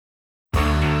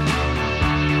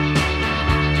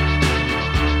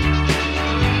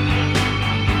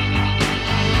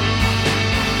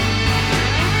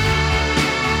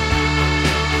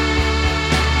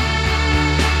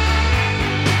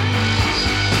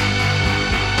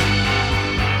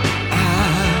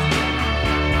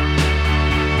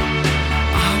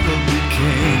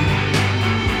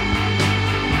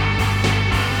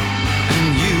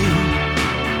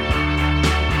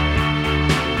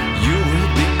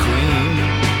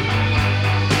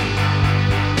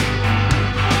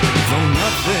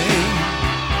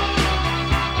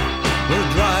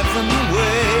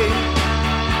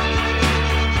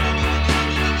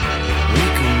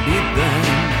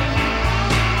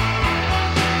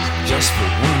just for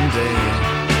one day.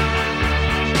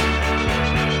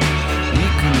 We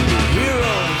can be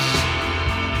heroes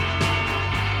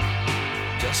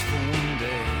just for one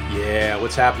day. Yeah,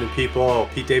 what's happening, people?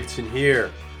 Pete Davidson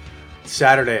here. It's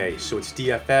Saturday, so it's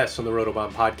DFS on the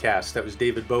Rotobahn podcast. That was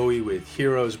David Bowie with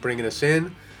Heroes bringing us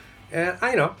in. And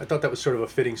I thought that was sort of a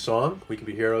fitting song. We can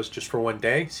be heroes just for one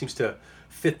day. Seems to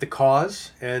fit the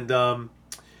cause. And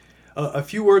a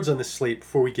few words on this slate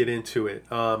before we get into it.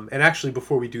 And actually,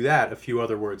 before we do that, a few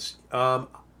other words.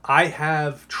 I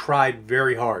have tried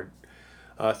very hard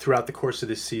throughout the course of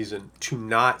this season to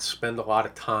not spend a lot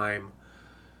of time,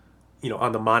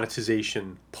 on the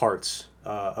monetization parts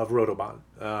of Rotobahn.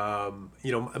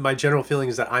 My general feeling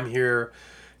is that I'm here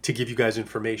to give you guys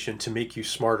information, to make you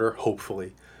smarter,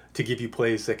 hopefully, to give you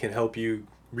plays that can help you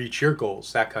reach your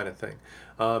goals, that kind of thing.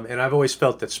 And I've always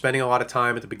felt that spending a lot of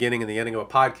time at the beginning and the ending of a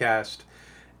podcast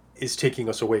is taking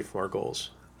us away from our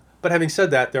goals. But having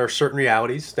said that, there are certain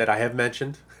realities that I have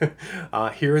mentioned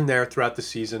here and there throughout the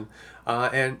season.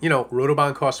 And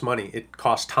Rotobahn costs money. It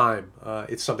costs time.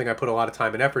 It's something I put a lot of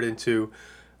time and effort into,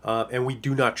 and we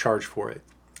do not charge for it.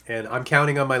 And I'm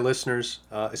counting on my listeners,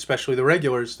 especially the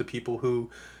regulars, the people who,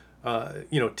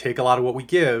 take a lot of what we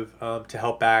give to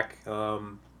help back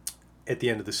at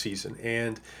the end of the season.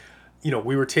 And,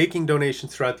 we were taking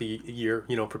donations throughout the year,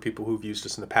 for people who've used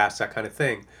us in the past, that kind of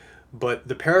thing. But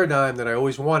the paradigm that I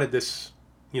always wanted this,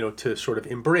 to sort of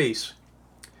embrace,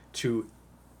 to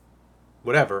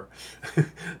whatever,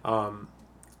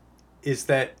 is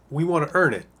that we want to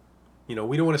earn it. We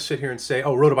don't want to sit here and say,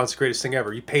 oh, Rotobahn's the greatest thing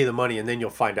ever. You pay the money and then you'll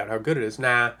find out how good it is.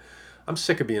 Nah, I'm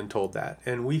sick of being told that.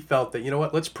 And we felt that,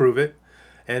 let's prove it.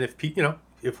 And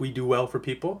if we do well for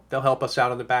people, they'll help us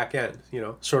out on the back end,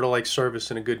 sort of like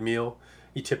service and a good meal.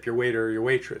 You tip your waiter or your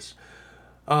waitress.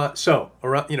 So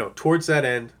around, towards that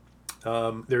end,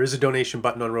 there is a donation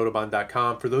button on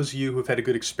rotobahn.com for those of you who've had a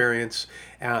good experience.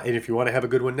 And if you want to have a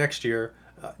good one next year,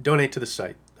 donate to the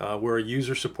site. We're a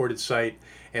user-supported site.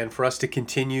 And for us to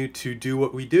continue to do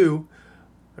what we do,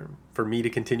 for me to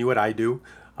continue what I do,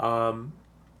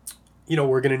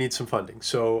 we're going to need some funding.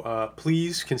 So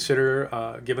please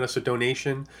consider giving us a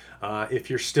donation. If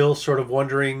you're still sort of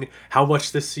wondering how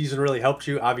much this season really helped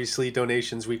you, obviously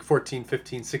donations week 14,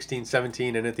 15, 16,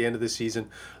 17, and at the end of the season,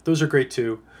 those are great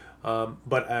too.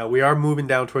 But we are moving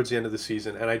down towards the end of the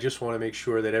season, and I just want to make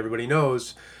sure that everybody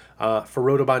knows for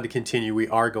Rotobahn to continue, we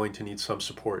are going to need some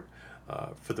support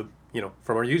from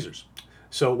our users.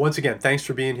 So once again, thanks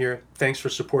for being here. Thanks for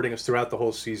supporting us throughout the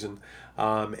whole season.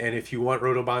 And if you want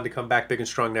Rotobahn to come back big and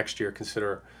strong next year,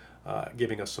 consider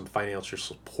giving us some financial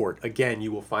support. Again,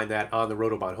 you will find that on the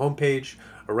Rotobahn homepage,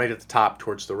 or right at the top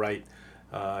towards the right.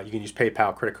 You can use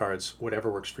PayPal, credit cards,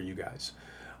 whatever works for you guys.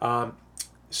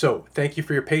 So thank you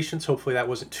for your patience. Hopefully that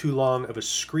wasn't too long of a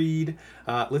screed.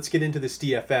 Let's get into this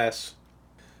DFS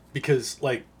because,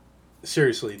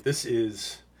 seriously, this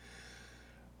is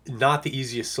not the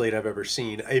easiest slate I've ever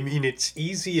seen. I mean, it's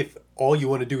easy if all you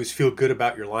want to do is feel good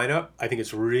about your lineup. I think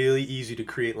it's really easy to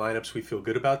create lineups we feel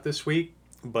good about this week.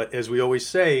 But as we always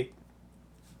say,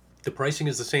 the pricing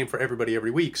is the same for everybody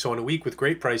every week. So in a week with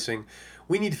great pricing,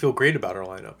 we need to feel great about our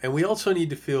lineup. And we also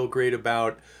need to feel great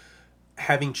about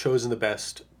having chosen the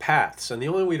best paths. And the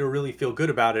only way to really feel good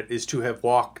about it is to have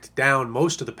walked down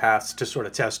most of the paths to sort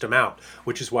of test them out,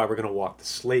 which is why we're going to walk the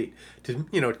slate to,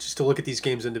 just to look at these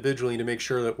games individually, to make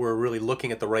sure that we're really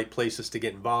looking at the right places to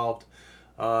get involved,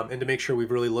 and to make sure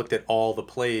we've really looked at all the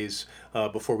plays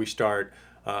before we start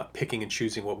picking and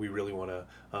choosing what we really want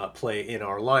to play in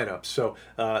our lineup. So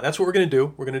that's what we're going to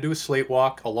do. We're going to do a slate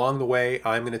walk. Along the way,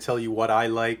 I'm going to tell you what I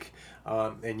like,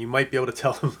 and you might be able to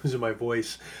tell I'm losing my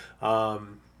voice.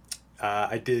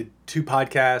 I did 2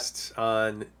 podcasts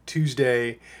on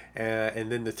Tuesday,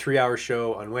 and then the 3-hour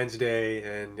show on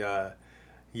Wednesday, and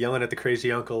yelling at the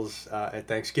crazy uncles at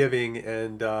Thanksgiving,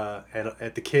 and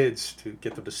at the kids to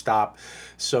get them to stop.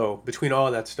 So between all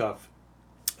of that stuff,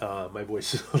 my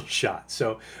voice is a little shot.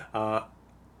 So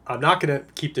I'm not going to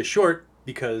keep this short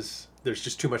because there's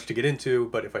just too much to get into.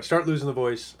 But if I start losing the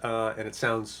voice and it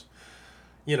sounds,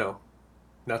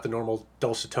 not the normal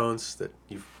dulcet tones that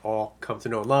you've all come to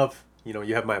know and love,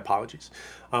 you have my apologies.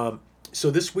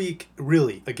 So this week,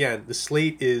 really, again, the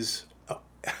slate is,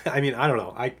 I don't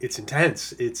know, it's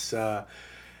intense. It's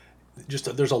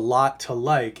there's a lot to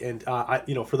like. And,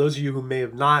 for those of you who may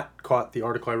have not caught the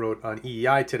article I wrote on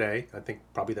EEI today, I think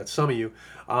probably that's some of you,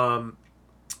 FOMO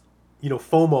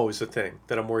is the thing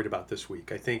that I'm worried about this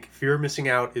week. I think fear of missing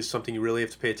out is something you really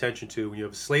have to pay attention to when you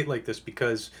have a slate like this,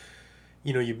 because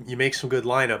you make some good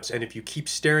lineups, and if you keep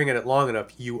staring at it long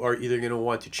enough, you are either going to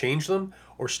want to change them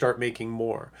or start making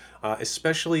more,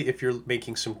 especially if you're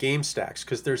making some game stacks,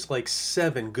 because there's like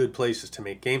 7 good places to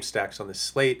make game stacks on this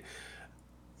slate.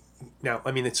 Now,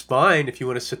 I mean, it's fine if you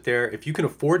want to sit there. If you can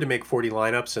afford to make 40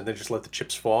 lineups and then just let the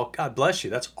chips fall, God bless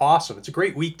you. That's awesome. It's a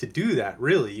great week to do that,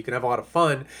 really. You can have a lot of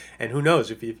fun, and who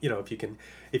knows, if you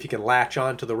can latch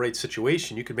on to the right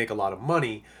situation, you can make a lot of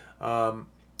money.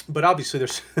 But obviously,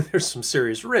 there's there's some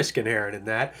serious risk inherent in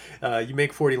that. You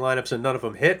make 40 lineups and none of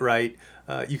them hit right,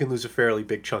 you can lose a fairly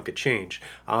big chunk of change.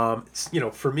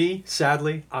 For me,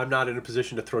 sadly, I'm not in a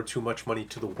position to throw too much money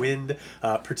to the wind,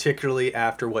 particularly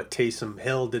after what Taysom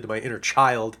Hill did to my inner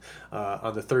child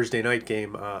on the Thursday night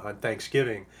game on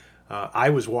Thanksgiving. I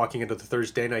was walking into the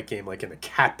Thursday night game like in a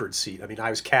catbird seat. I mean, I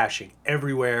was cashing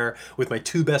everywhere with my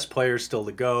 2 best players still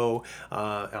to go.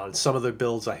 On some of the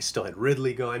builds, I still had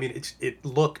Ridley go. I mean, it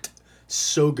looked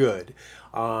so good.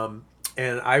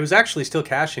 And I was actually still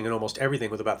cashing in almost everything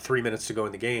with about 3 minutes to go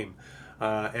in the game.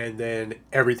 And then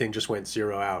everything just went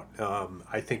zero out.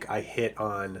 I think I hit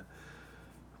on,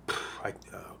 I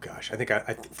think I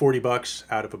 $40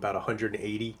 out of about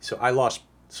 180. So I lost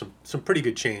some pretty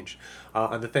good change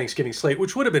on the Thanksgiving slate,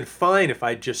 which would have been fine if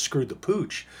I just screwed the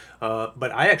pooch.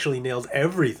 But I actually nailed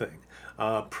everything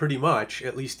pretty much,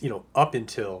 at least up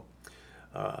until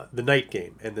the night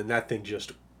game, and then that thing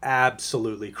just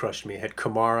absolutely crushed me. I had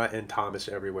Kamara and Thomas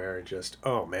everywhere, and just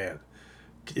oh man,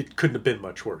 it couldn't have been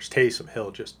much worse. Taysom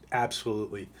Hill just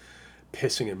absolutely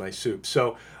pissing in my soup.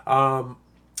 So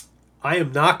I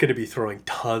am not going to be throwing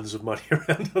tons of money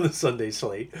around on the Sunday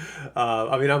slate.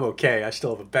 I mean, I'm okay. I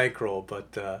still have a bankroll,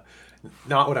 but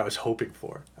not what I was hoping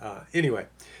for. Anyway,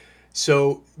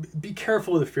 so be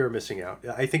careful of the fear of missing out.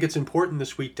 I think it's important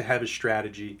this week to have a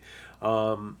strategy.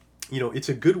 It's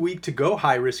a good week to go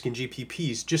high risk in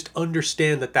GPPs. Just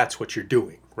understand that that's what you're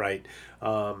doing, right?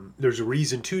 There's a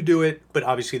reason to do it, but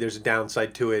obviously there's a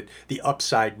downside to it. The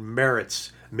upside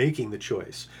merits making the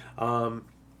choice.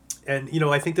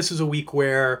 I think this is a week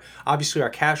where obviously our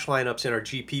cash lineups and our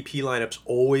GPP lineups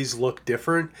always look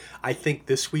different. I think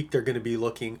this week they're going to be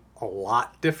looking a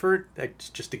lot different. That's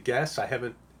just a guess. I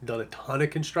haven't done a ton of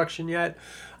construction yet.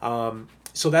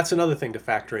 So that's another thing to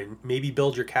factor in. Maybe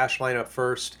build your cash lineup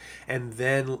first and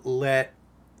then let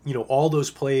all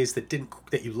those plays that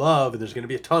you love, and there's going to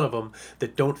be a ton of them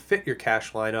that don't fit your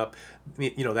cash lineup.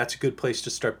 That's a good place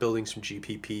to start building some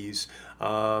GPPs.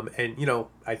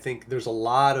 I think there's a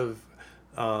lot of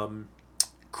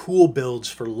cool builds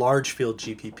for large field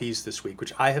GPPs this week,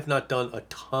 which I have not done a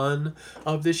ton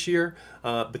of this year,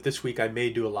 but this week I may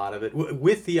do a lot of it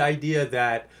with the idea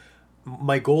that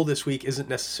my goal this week isn't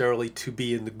necessarily to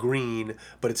be in the green,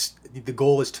 but the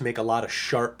goal is to make a lot of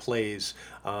sharp plays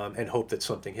and hope that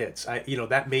something hits.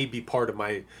 That may be part of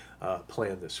my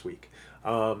plan this week.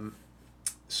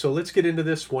 So let's get into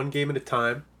this one game at a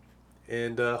time,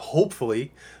 and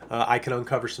hopefully I can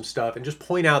uncover some stuff and just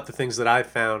point out the things that I've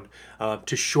found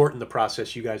to shorten the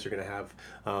process you guys are going to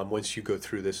have once you go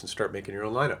through this and start making your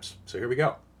own lineups. So here we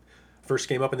go. First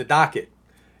game up in the docket.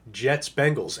 Jets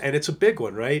Bengals, and it's a big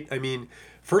one, right? I mean,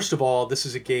 first of all, this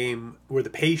is a game where the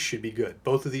pace should be good.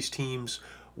 Both of these teams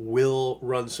will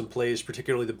run some plays,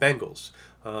 particularly the Bengals.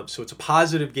 So it's a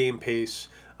positive game pace.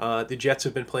 The Jets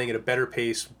have been playing at a better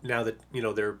pace now that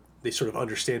they sort of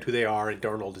understand who they are, and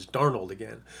Darnold is Darnold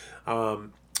again.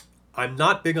 I'm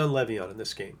not big on Le'Veon in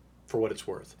this game, for what it's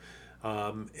worth.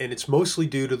 And it's mostly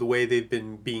due to the way they've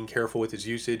been being careful with his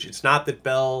usage. It's not that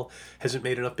Bell hasn't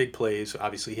made enough big plays.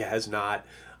 Obviously, he has not.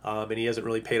 And he hasn't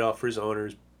really paid off for his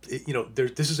owners.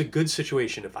 This is a good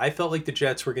situation. If I felt like the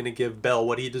Jets were going to give Bell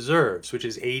what he deserves, which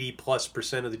is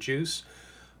 80+% of the juice,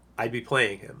 I'd be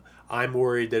playing him. I'm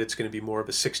worried that it's going to be more of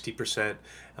a 60%.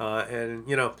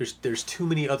 There's too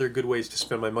many other good ways to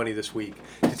spend my money this week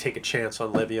to take a chance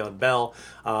on Le'Veon Bell.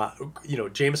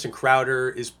 Jamison Crowder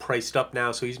is priced up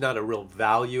now, so he's not a real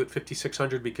value at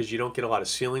 $5,600 because you don't get a lot of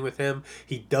ceiling with him.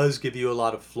 He does give you a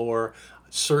lot of floor,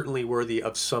 certainly worthy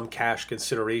of some cash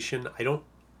consideration. I don't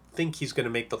think he's going to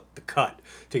make the cut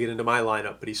to get into my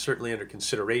lineup, but he's certainly under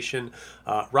consideration.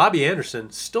 Robbie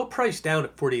Anderson, still priced down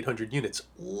at 4,800 units.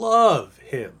 Love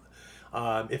him.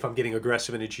 If I'm getting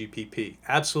aggressive in a GPP.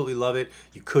 Absolutely love it.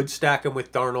 You could stack him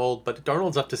with Darnold, but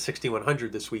Darnold's up to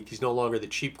 6,100 this week. He's no longer the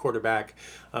cheap quarterback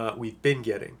we've been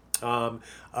getting.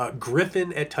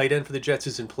 Griffin at tight end for the Jets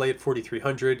is in play at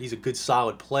 4,300. He's a good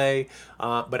solid play,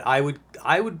 but I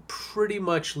would pretty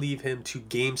much leave him to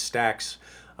game stacks,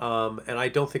 and I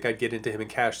don't think I'd get into him in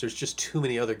cash. There's just too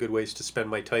many other good ways to spend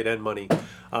my tight end money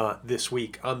this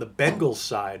week. On the Bengals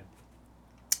side,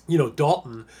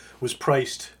 Dalton was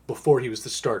priced before he was the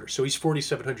starter, so he's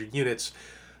 4,700 units.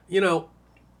 You know,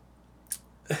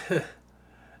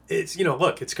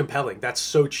 look, it's compelling. That's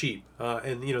so cheap.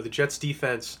 And the Jets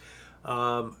defense,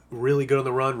 really good on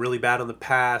the run, really bad on the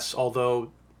pass,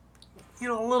 although a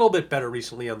little bit better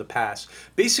recently on the pass.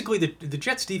 Basically, the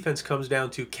Jets defense comes down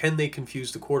to, can they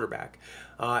confuse the quarterback?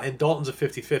 And Dalton's a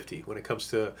 50-50 when it comes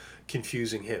to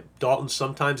confusing him. Dalton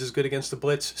sometimes is good against the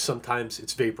blitz, sometimes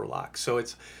it's vapor lock. So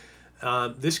it's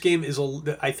this game is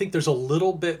I think there's a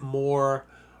little bit more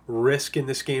risk in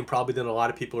this game probably than a lot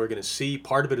of people are going to see.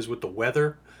 Part of it is with the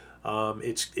weather.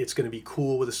 It's going to be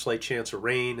cool with a slight chance of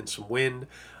rain and some wind.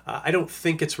 I don't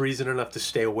think it's reason enough to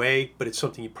stay away, but it's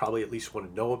something you probably at least want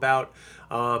to know about.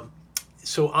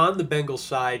 So on the Bengals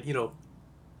side, maybe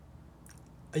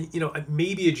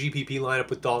a GPP lineup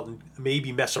with Dalton,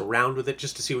 maybe mess around with it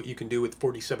just to see what you can do with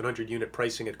 4,700 unit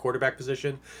pricing at quarterback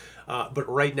position. But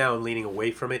right now I'm leaning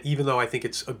away from it, even though I think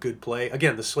it's a good play.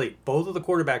 Again, the slate, both of the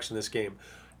quarterbacks in this game,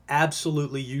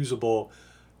 absolutely usable.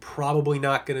 Probably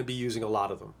not going to be using a lot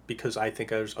of them because I think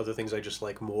there's other things I just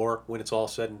like more when it's all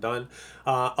said and done.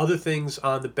 Other things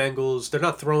on the Bengals, they're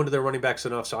not throwing to their running backs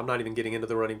enough, so I'm not even getting into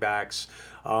the running backs.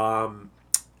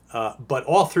 But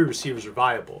all three receivers are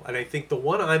viable, and I think the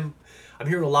one I'm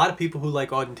hearing a lot of people who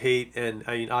like Auden Tate, and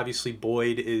I mean obviously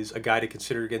Boyd is a guy to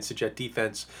consider against the Jet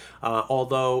defense.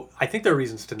 Although I think there are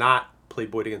reasons to not play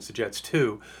Boyd against the Jets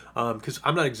too, because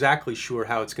I'm not exactly sure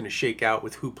how it's going to shake out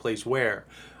with who plays where.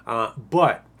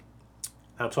 But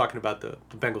I'm talking about the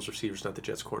Bengals receivers, not the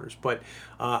Jets corners. But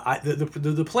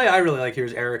the play I really like here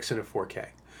is Erickson at 4K.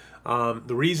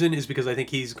 The reason is because I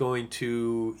think he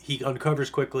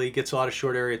uncovers quickly, gets a lot of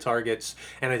short area targets,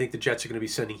 and I think the Jets are going to be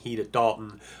sending heat at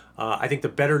Dalton. I think the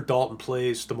better Dalton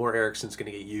plays, the more Erickson's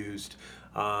going to get used.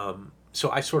 So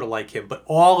I sort of like him. But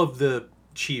all of the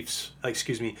Bengals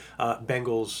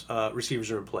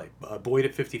receivers are in play. Boyd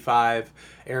at 55,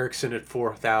 Erickson at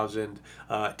 4,000,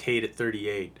 Tate at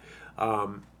 38.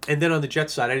 And then on the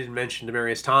Jets side, I didn't mention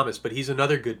Demaryius Thomas, but he's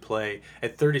another good play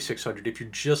at 3,600. If you're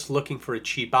just looking for a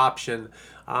cheap option,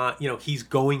 he's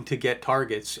going to get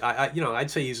targets.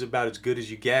 I'd say he's about as good as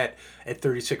you get at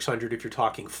 3,600 if you're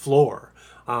talking floor.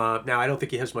 Now, I don't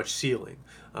think he has much ceiling.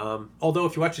 Although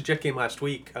if you watched the Jet game last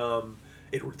week,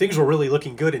 things were really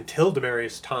looking good until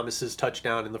Demaryius Thomas's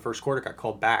touchdown in the first quarter got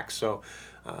called back. So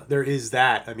there is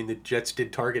that. I mean, the Jets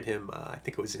did target him. I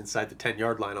think it was inside the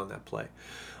 10-yard line on that play.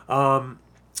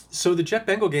 So the Jet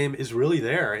Bengal game is really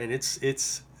there, and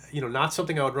it's not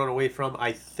something I would run away from.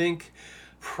 I think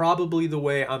probably the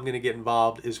way I'm going to get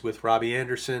involved is with Robbie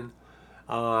Anderson,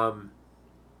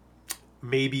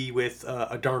 maybe with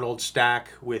a Darnold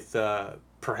stack with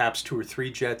perhaps 2 or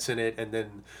 3 Jets in it, and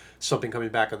then something coming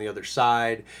back on the other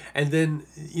side, and then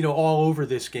all over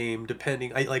this game.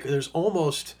 There's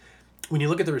almost, when you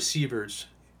look at the receivers,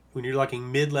 when you're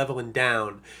looking mid-level and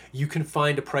down, you can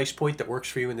find a price point that works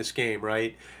for you in this game,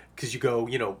 right? Because you go,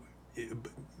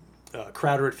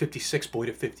 Crowder at 56, Boyd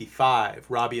at 55,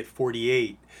 Robbie at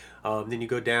 48. Then you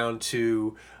go down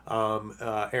to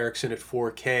Erickson at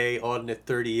 4K, Auden at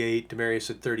 38, Demaryius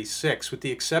at 36. With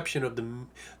the exception of the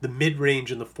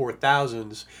mid-range and the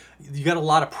 4,000s, you got a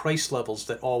lot of price levels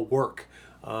that all work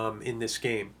in this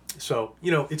game. So,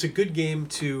 it's a good game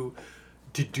to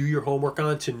do your homework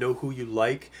on, to know who you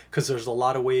like, because there's a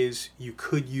lot of ways you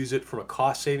could use it from a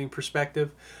cost-saving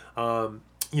perspective.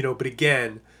 But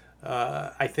again,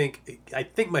 I think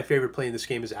my favorite play in this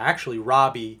game is actually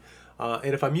Robbie,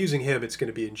 and if I'm using him, it's going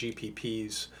to be in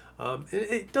GPPs.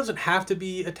 It doesn't have to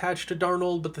be attached to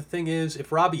Darnold, but the thing is,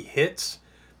 if Robbie hits,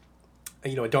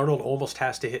 Darnold almost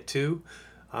has to hit too.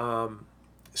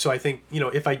 So I think,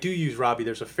 if I do use Robbie,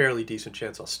 there's a fairly decent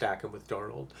chance I'll stack him with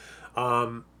Darnold.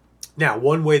 Now,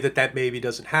 one way that maybe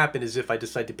doesn't happen is if I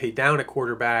decide to pay down at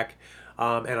quarterback,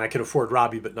 and I can afford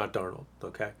Robbie but not Darnold.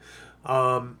 Okay.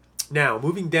 Now,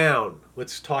 moving down,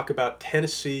 let's talk about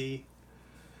Tennessee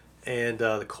and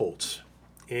the Colts.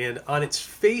 And on its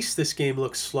face, this game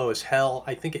looks slow as hell.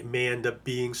 I think it may end up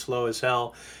being slow as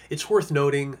hell. It's worth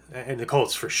noting, and the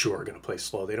Colts for sure are going to play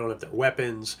slow. They don't have their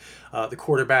weapons. The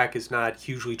quarterback is not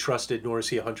hugely trusted, nor is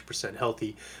he 100%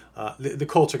 healthy. The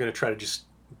Colts are going to try to just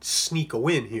sneak a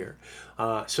win here.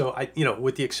 So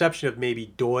with the exception of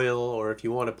maybe Doyle, or if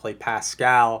you want to play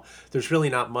Pascal, there's really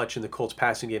not much in the Colts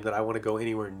passing game that I want to go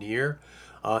anywhere near.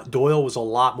 Doyle was a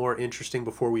lot more interesting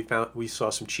before we saw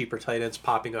some cheaper tight ends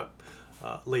popping up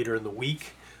later in the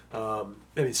week.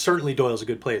 Certainly Doyle's a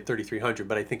good play at 3,300,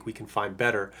 but I think we can find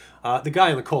better. The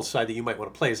guy on the Colts side that you might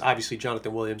want to play is obviously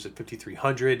Jonathan Williams at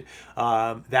 5,300.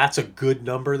 That's a good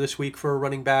number this week for a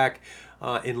running back.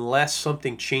 unless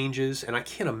something changes. And I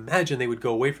can't imagine they would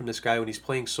go away from this guy when he's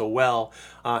playing so well.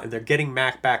 And they're getting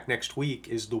Mac back next week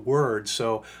is the word.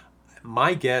 So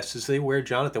my guess is they wear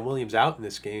Jonathan Williams out in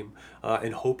this game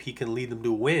and hope he can lead them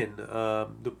to a win.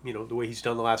 The way he's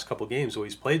done the last couple of games, the way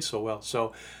he's played so well.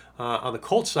 So on the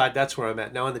Colts side, that's where I'm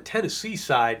at. Now on the Tennessee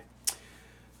side,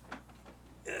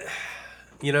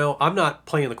 I'm not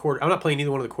playing I'm not playing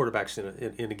either one of the quarterbacks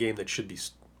in a game that should be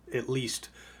at least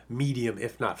medium,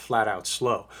 if not flat out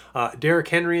slow. Derrick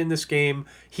Henry in this game,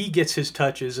 he gets his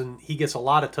touches, and he gets a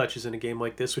lot of touches in a game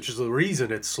like this, which is the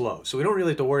reason it's slow. So we don't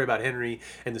really have to worry about Henry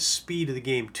and the speed of the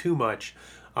game too much.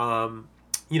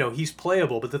 He's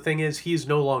playable, but the thing is, he is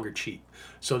no longer cheap.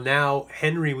 So now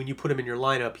Henry, when you put him in your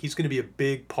lineup, he's going to be a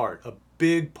big part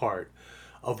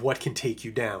of what can take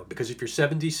you down. Because if you're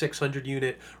 7,600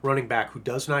 unit running back who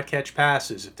does not catch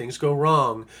passes, if things go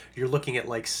wrong, you're looking at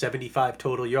like 75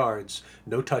 total yards,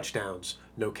 no touchdowns,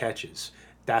 no catches.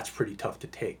 That's pretty tough to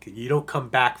take. You don't come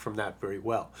back from that very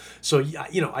well. So,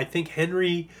 I think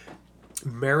Henry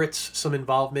merits some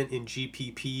involvement in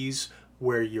GPPs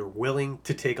where you're willing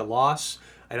to take a loss.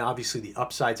 And obviously the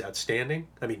upside's outstanding.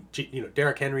 I mean,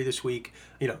 Derrick Henry this week,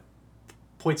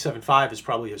 0.75 is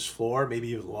probably his floor, maybe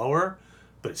even lower.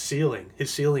 But his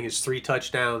ceiling is 3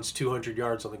 touchdowns, 200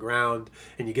 yards on the ground,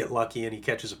 and you get lucky and he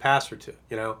catches a pass or two.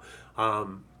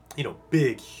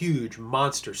 Big, huge,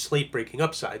 monster, slate-breaking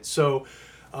upside. So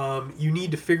you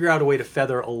need to figure out a way to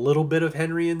feather a little bit of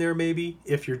Henry in there, maybe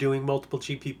if you're doing multiple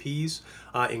GPPs.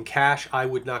 In cash, I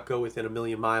would not go within a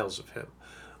million miles of him.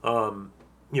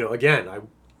 Again,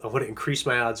 I want to increase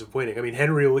my odds of winning. I mean,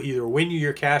 Henry will either win you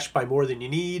your cash by more than you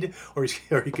need, or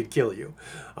he could kill you.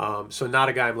 So not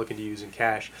a guy I'm looking to use in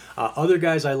cash. Other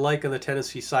guys I like on the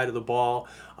Tennessee side of the ball,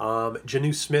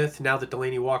 Jonnu Smith, now that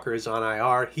Delaney Walker is on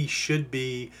IR, he should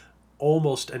be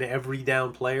almost an every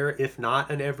down player, if not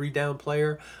an every down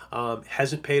player.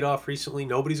 Hasn't paid off recently.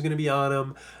 Nobody's going to be on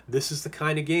him. This is the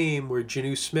kind of game where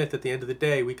Jonnu Smith, at the end of the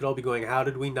day, we could all be going, how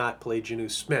did we not play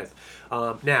Jonnu Smith?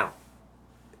 Now,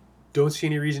 don't see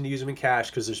any reason to use them in cash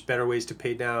because there's better ways to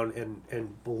pay down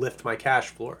and lift my cash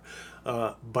floor.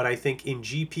 But I think in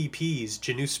GPPs,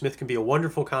 Jonnu Smith can be a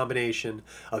wonderful combination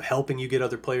of helping you get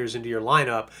other players into your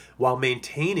lineup while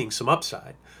maintaining some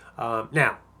upside.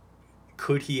 Now,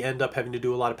 could he end up having to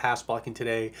do a lot of pass blocking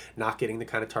today, not getting the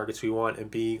kind of targets we want, and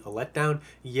being a letdown?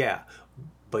 Yeah.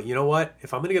 But you know what?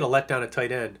 If I'm going to get a letdown at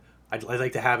tight end, I'd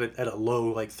like to have it at a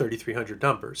low, like 3,300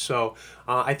 number. So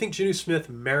I think Jonnu Smith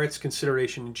merits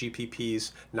consideration in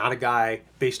GPPs. Not a guy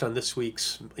based on this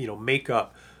week's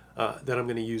makeup that I'm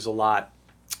going to use a lot,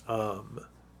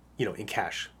 in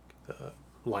cash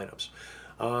lineups.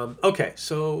 Okay,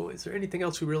 so is there anything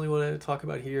else we really want to talk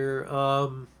about here?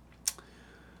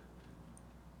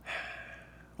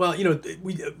 Well,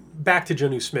 back to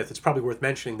Jonnu Smith. It's probably worth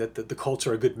mentioning that the Colts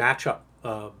are a good matchup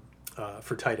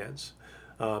for tight ends.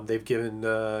 They've given,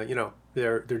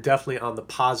 they're definitely on the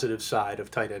positive side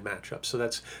of tight end matchups. So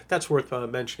that's worth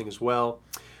mentioning as well.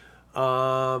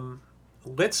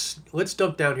 Let's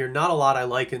dump down here. Not a lot I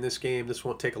like in this game. This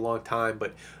won't take a long time,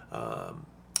 but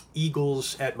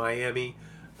Eagles at Miami.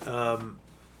 Well,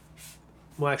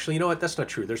 actually, you know what? That's not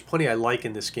true. There's plenty I like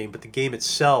in this game, but the game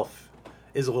itself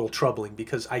is a little troubling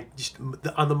because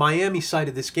on the Miami side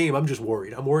of this game, I'm just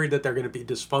worried. I'm worried that they're going to be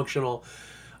dysfunctional.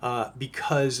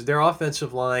 Because their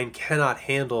offensive line cannot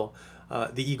handle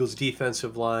the Eagles'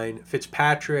 defensive line.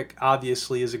 Fitzpatrick,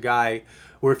 obviously, is a guy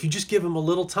where if you just give him a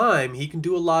little time, he can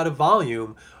do a lot of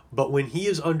volume. But when he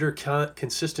is under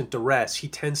consistent duress, he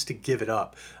tends to give it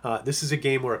up. This is a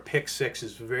game where a pick six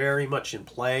is very much in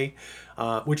play,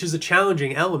 which is a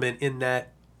challenging element in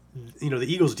that the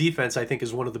Eagles defense, I think,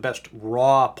 is one of the best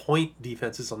raw point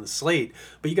defenses on the slate,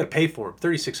 but you got to pay for them.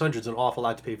 3,600 is an awful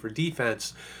lot to pay for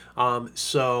defense.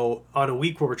 So on a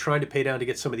week where we're trying to pay down to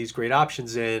get some of these great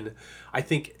options in, I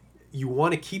think you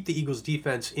want to keep the Eagles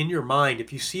defense in your mind.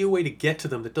 If you see a way to get to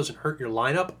them that doesn't hurt your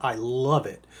lineup, I love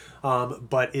it.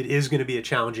 But it is going to be a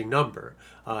challenging number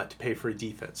to pay for a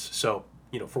defense. So,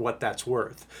 for what that's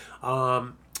worth.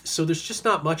 So there's just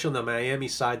not much on the Miami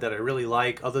side that I really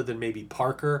like other than maybe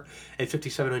Parker at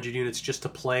 5,700 units just to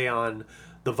play on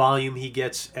the volume he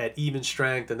gets at even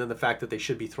strength and then the fact that they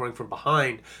should be throwing from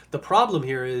behind. The problem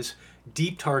here is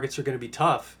deep targets are going to be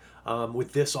tough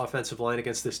with this offensive line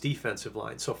against this defensive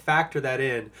line. So factor that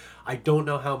in. I don't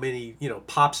know how many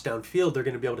pops downfield they're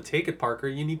going to be able to take at Parker.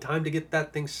 You need time to get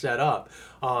that thing set up.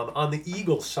 On the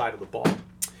Eagles side of the ball,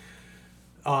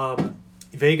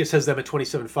 Vegas has them at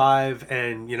 27.5,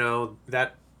 and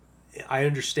that I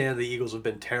understand the Eagles have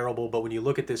been terrible, but when you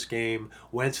look at this game,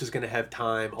 Wentz is going to have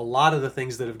time. A lot of the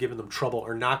things that have given them trouble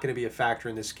are not going to be a factor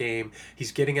in this game.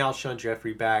 He's getting Alshon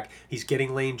Jeffrey back. He's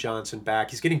getting Lane Johnson back.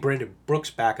 He's getting Brandon Brooks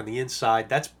back on the inside.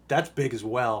 That's big as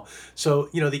well. So,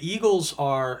 the Eagles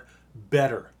are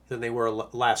better than they were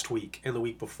last week and the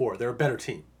week before. They're a better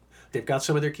team. They've got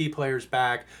some of their key players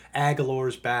back.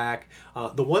 Aguilar's back.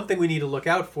 The one thing we need to look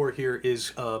out for here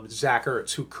is Zach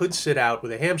Ertz, who could sit out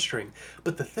with a hamstring.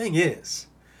 But the thing is,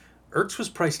 Ertz was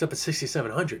priced up at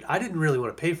 6,700. I didn't really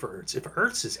want to pay for Ertz. If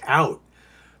Ertz is out,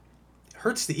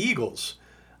 hurts the Eagles,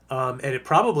 and it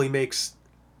probably makes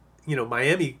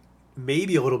Miami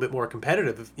maybe a little bit more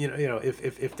competitive.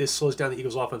 If this slows down the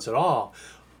Eagles' offense at all.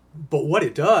 But what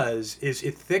it does is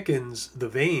it thickens the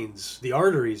veins, the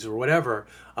arteries, or whatever,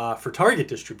 for target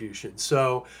distribution.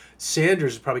 So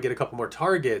Sanders will probably get a couple more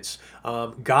targets.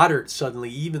 Goddard suddenly,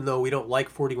 even though we don't like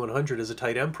 4,100 as a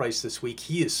tight end price this week,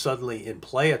 he is suddenly in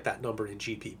play at that number in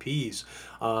GPPs.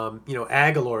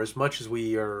 Aguilar, as much as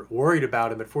we are worried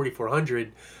about him at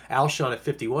 4,400, Alshon at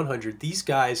 5,100, these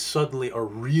guys suddenly are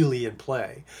really in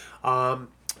play.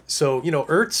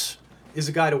 Ertz is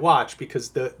a guy to watch because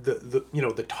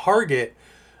the target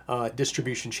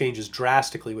distribution changes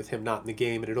drastically with him not in the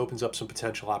game, and it opens up some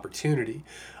potential opportunity.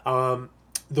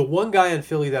 The one guy in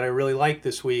Philly that I really like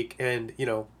this week, and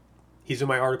he's in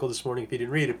my article this morning if you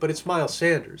didn't read it, but it's Miles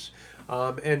Sanders.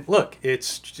 And look,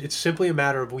 it's simply a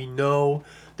matter of we know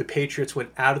the Patriots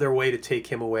went out of their way to take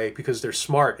him away because they're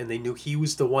smart and they knew he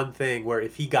was the one thing where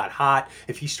if he got hot,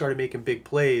 if he started making big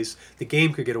plays, the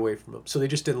game could get away from him. So they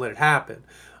just didn't let it happen.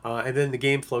 And then the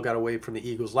game flow got away from the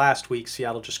Eagles last week.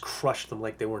 Seattle just crushed them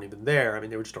like they weren't even there. I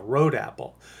mean, they were just a road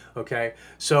apple. Okay?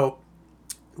 So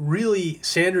really,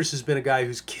 Sanders has been a guy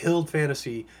who's killed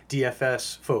fantasy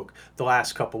DFS folk the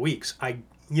last couple weeks.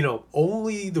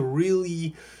 Only the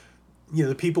really,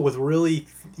 the people with really,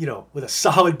 with a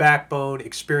solid backbone,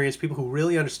 experience, people who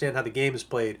really understand how the game is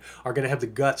played are going to have the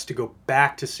guts to go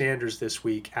back to Sanders this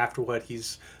week after what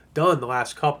he's done the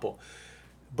last couple.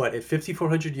 But at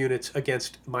 5,400 units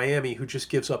against Miami, who just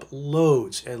gives up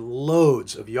loads and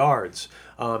loads of yards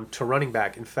to running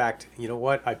back. In fact, you know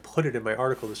what? I put it in my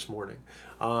article this morning.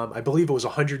 I believe it was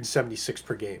 176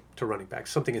 per game to running back,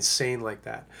 something insane like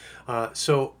that.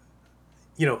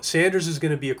 Sanders is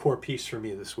going to be a core piece for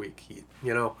me this week.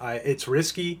 It's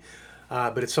risky,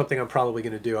 but it's something I'm probably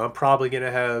going to do. I'm probably going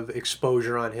to have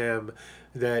exposure on him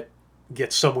that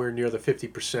gets somewhere near the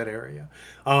 50% area.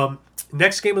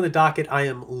 Next game on the docket, I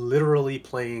am literally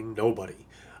playing nobody.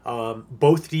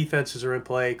 Both defenses are in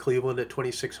play. Cleveland at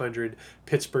 2,600.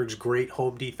 Pittsburgh's great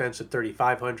home defense at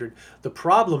 3,500. The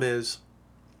problem is,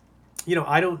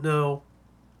 I don't know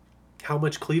how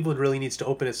much Cleveland really needs to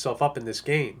open itself up in this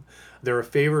game. They're a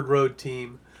favored road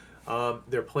team.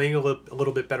 They're playing a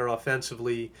little bit better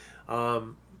offensively.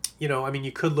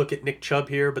 You could look at Nick Chubb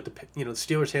here, but the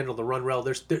Steelers handle the run well.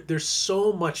 There's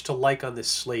so much to like on this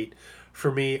slate. For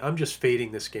me, I'm just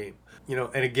fading this game.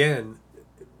 And again,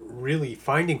 really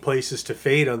finding places to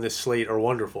fade on this slate are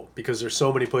wonderful because there's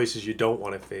so many places you don't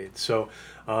want to fade. So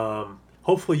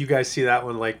hopefully you guys see that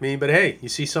one like me. But hey, you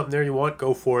see something there you want,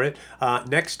 go for it.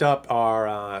 Next up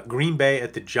are Green Bay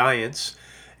at the Giants.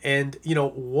 And,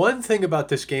 one thing about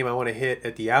this game I want to hit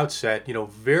at the outset,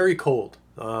 very cold.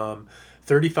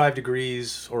 35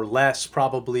 degrees or less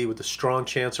probably with a strong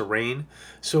chance of rain.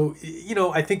 So,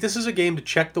 I think this is a game to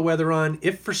check the weather on.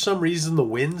 If for some reason the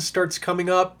wind starts coming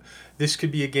up, this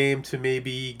could be a game to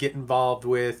maybe get involved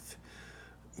with,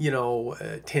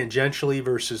 tangentially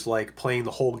versus like playing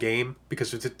the whole game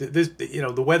because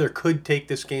the weather could take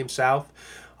this game south.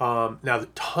 Now,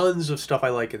 tons of stuff I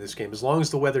like in this game as long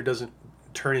as the weather doesn't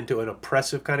turn into an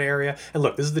oppressive kind of area. And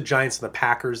look, this is the Giants and the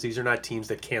Packers. These are not teams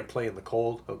that can't play in the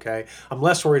cold, okay? I'm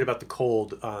less worried about the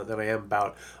cold than I am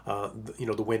about,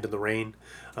 the wind and the rain.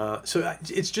 So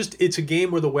it's a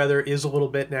game where the weather is a little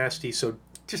bit nasty, so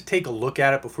just take a look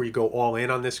at it before you go all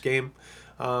in on this game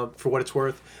for what it's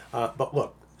worth. But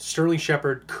look, Sterling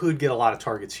Shepard could get a lot of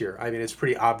targets here. I mean, it's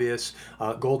pretty obvious.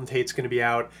 Golden Tate's going to be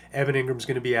out. Evan Ingram's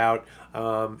going to be out.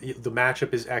 The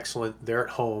matchup is excellent. They're at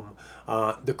home.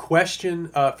 The question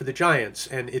for the Giants,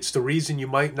 and it's the reason you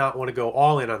might not want to go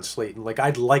all in on Slayton. Like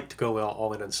I'd like to go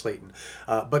all in on Slayton,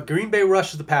 but Green Bay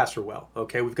rushes the passer well.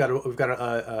 Okay, we've got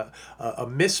a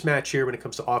mismatch here when it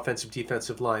comes to offensive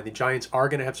defensive line. The Giants are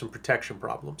going to have some protection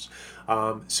problems.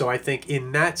 So I think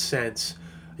in that sense,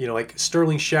 like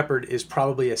Sterling Shepard is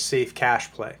probably a safe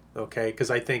cash play, okay?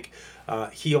 Because I think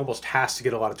he almost has to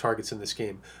get a lot of targets in this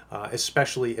game,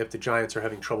 especially if the Giants are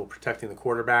having trouble protecting the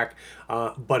quarterback.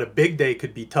 But a big day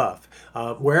could be tough.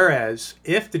 Whereas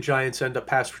if the Giants end up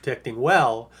pass protecting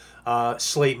well,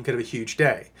 Slayton could have a huge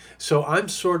day. So I'm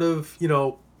sort of,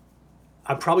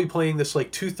 I'm probably playing this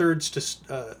like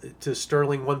 2/3 to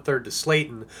Sterling, 1/3 to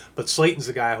Slayton, but Slayton's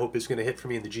the guy I hope is going to hit for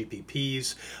me in the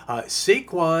GPPs.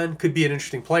 Saquon could be an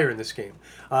interesting player in this game.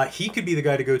 He could be the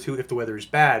guy to go to if the weather is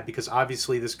bad, because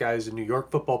obviously this guy is a New York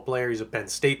football player. He's a Penn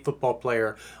State football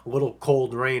player. A little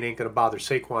cold rain ain't going to bother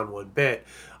Saquon one bit.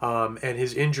 And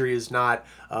his injury is not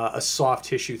a soft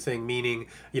tissue thing, meaning,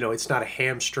 it's not a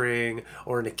hamstring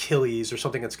or an Achilles or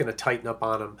something that's going to tighten up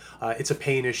on him. It's a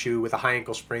pain issue with a high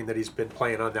ankle sprain that he's been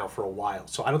playing on now for a while.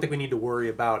 So I don't think we need to worry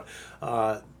about,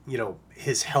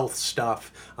 his health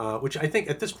stuff, which I think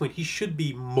at this point he should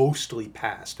be mostly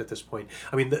past at this point.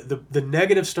 I mean, the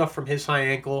negative stuff from his high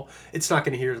ankle, it's not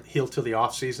going to heal till the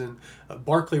offseason.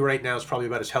 Barkley right now is probably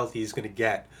about as healthy as he's going to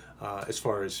get as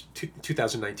far as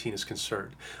 2019 is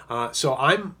concerned. So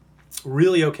I'm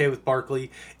really okay with Barkley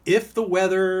if the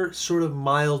weather sort of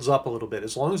milds up a little bit,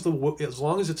 as long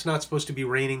as it's not supposed to be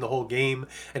raining the whole game,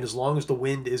 and as long as the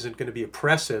wind isn't going to be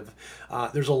oppressive.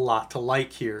 There's a lot to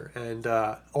like here, and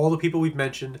all the people we've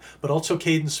mentioned, but also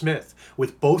Caden Smith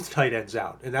with both tight ends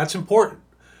out, and that's important.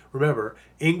 Remember,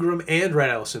 Ingram and Red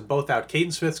Ellison both out.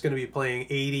 Caden Smith's going to be playing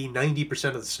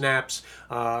 80-90% of the snaps.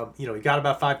 He got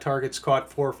about 5 targets,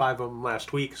 caught 4 or 5 of them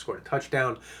last week, scored a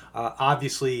touchdown.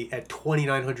 Obviously, at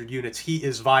 2,900 units, he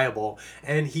is viable,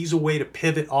 and he's a way to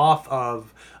pivot off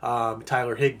of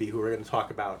Tyler Higbee, who we're going to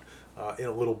talk about in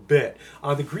a little bit.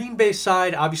 On the Green Bay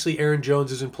side, obviously Aaron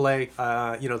Jones is in play.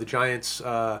 The Giants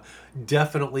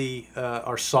definitely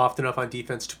are soft enough on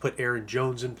defense to put Aaron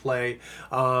Jones in play.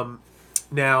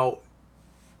 Now,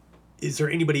 is there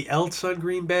anybody else on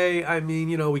Green Bay? I mean,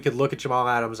 we could look at Jamal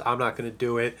Adams. I'm not going to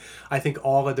do it. I think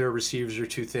all of their receivers are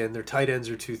too thin. Their tight ends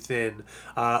are too thin.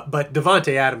 But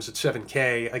Devontae Adams at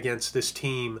 7K against this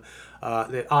team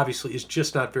that obviously is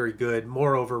just not very good.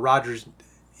 Moreover, Rodgers,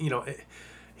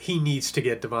 he needs to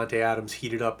get Devontae Adams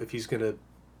heated up if he's going to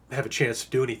have a chance to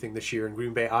do anything this year, and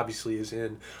Green Bay obviously is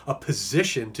in a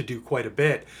position to do quite a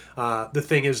bit. The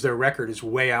thing is, their record is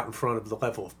way out in front of the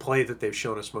level of play that they've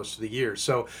shown us most of the year.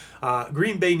 So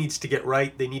Green Bay needs to get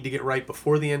right. They need to get right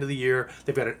before the end of the year.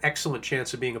 They've got an excellent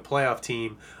chance of being a playoff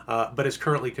team, but as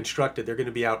currently constructed, they're going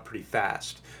to be out pretty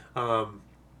fast. And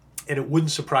it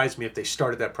wouldn't surprise me if they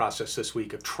started that process this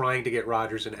week of trying to get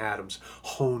Rodgers and Adams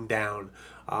honed down.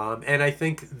 And I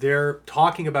think they're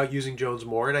talking about using Jones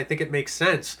more, and I think it makes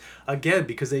sense, again,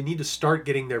 because they need to start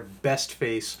getting their best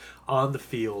face on the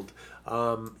field.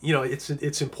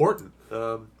 It's important.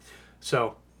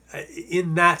 So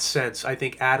in that sense, I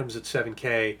think Adams at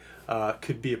 7K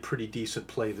could be a pretty decent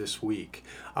play this week.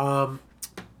 Man,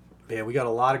 we got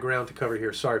a lot of ground to cover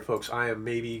here. Sorry, folks. I am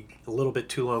maybe a little bit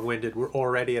too long-winded. We're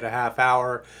already at a half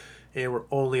hour, and we're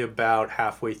only about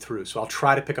halfway through. So I'll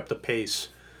try to pick up the pace.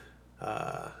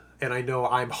 And I know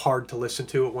I'm hard to listen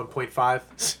to at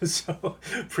 1.5, so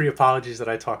pre-apologies that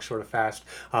I talk sort of fast.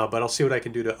 But I'll see what I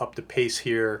can do to up the pace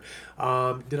here.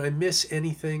 Did I miss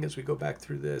anything as we go back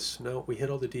through this? No, we hit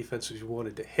all the defenses we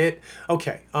wanted to hit.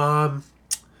 Okay.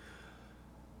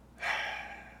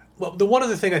 Well, the one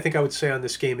other thing I think I would say on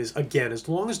this game is, again, as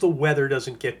long as the weather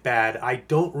doesn't get bad, I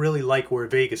don't really like where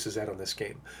Vegas is at on this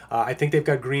game. I think they've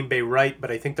got Green Bay right, but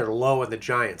I think they're low on the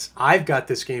Giants. I've got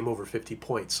this game over 50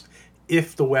 points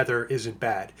if the weather isn't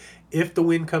bad. If the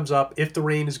wind comes up, if the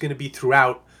rain is going to be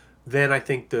throughout, then I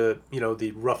think the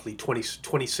roughly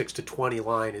 26 to 20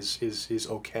 line is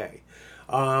okay.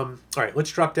 All right,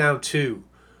 let's drop down to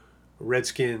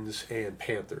Redskins and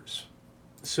Panthers.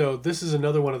 So this is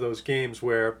another one of those games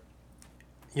where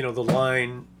the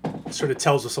line sort of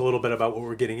tells us a little bit about what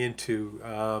we're getting into.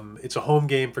 It's a home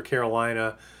game for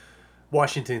Carolina.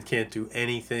 Washington can't do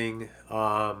anything.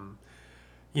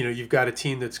 You've got a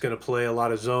team that's going to play a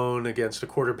lot of zone against a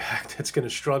quarterback that's going to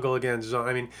struggle against zone.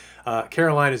 I mean,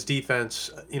 Carolina's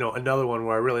defense, another one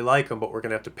where I really like them, but we're going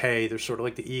to have to pay. They're sort of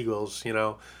like the Eagles,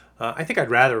 I think I'd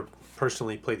rather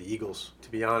personally play the Eagles, to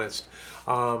be honest,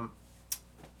 although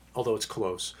it's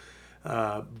close.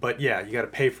 But yeah, you got to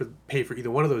pay for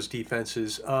either one of those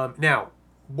defenses. Now,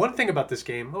 one thing about this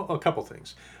game, a couple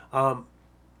things.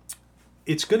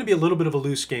 It's going to be a little bit of a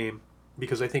loose game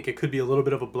because I think it could be a little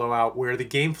bit of a blowout where the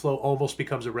game flow almost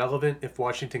becomes irrelevant. If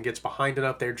Washington gets behind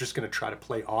enough, they're just going to try to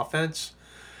play offense.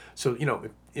 So,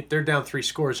 if they're down 3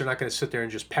 scores, they're not going to sit there and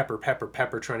just pepper,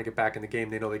 trying to get back in the game.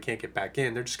 They know they can't get back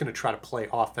in. They're just going to try to play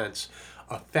offense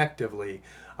effectively.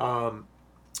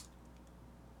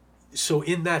 So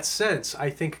in that sense, I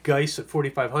think Geis at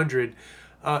 4,500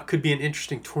 could be an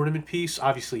interesting tournament piece.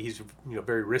 Obviously, he's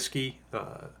very risky.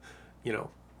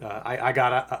 I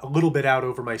got a little bit out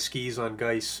over my skis on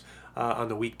Geis on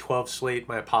the Week 12 slate.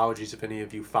 My apologies if any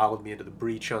of you followed me into the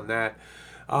breach on that.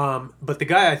 But the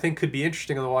guy I think could be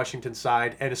interesting on the Washington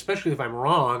side, and especially if I'm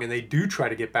wrong and they do try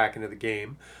to get back into the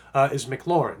game, is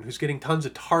McLaurin, who's getting tons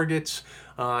of targets.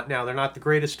 Now, they're not the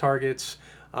greatest targets,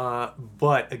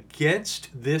 but against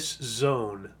this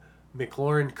zone,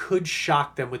 McLaurin could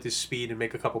shock them with his speed and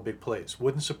make a couple big plays.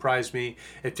 Wouldn't surprise me.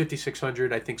 At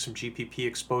 5,600, I think some GPP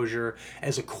exposure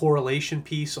as a correlation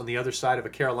piece on the other side of a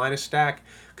Carolina stack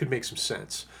could make some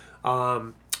sense.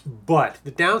 But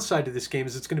the downside to this game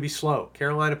is it's going to be slow.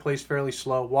 Carolina plays fairly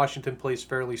slow. Washington plays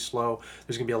fairly slow.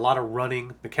 There's going to be a lot of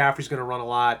running. McCaffrey's going to run a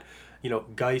lot.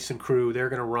 Geis and crew, they're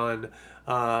going to run.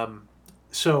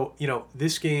 So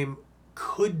this game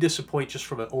could disappoint just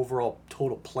from an overall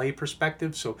total play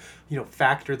perspective. So,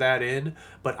 factor that in.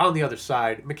 But on the other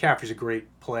side, McCaffrey's a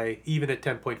great play. Even at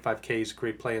 10.5K, he's a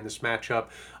great play in this matchup.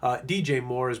 DJ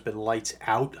Moore has been lights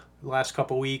out the last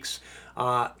couple weeks.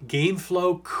 Game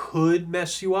flow could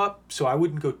mess you up, so I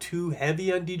wouldn't go too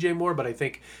heavy on DJ Moore, but I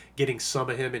think getting some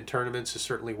of him in tournaments is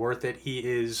certainly worth it. He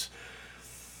is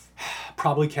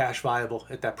probably cash viable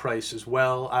at that price as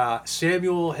well.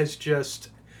 Samuel has just,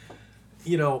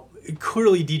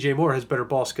 clearly DJ Moore has better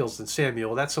ball skills than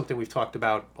Samuel. That's something we've talked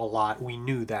about a lot. We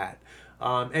knew that.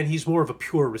 And he's more of a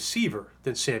pure receiver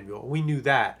than Samuel. We knew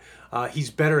that.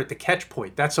 He's better at the catch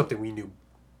point. That's something we knew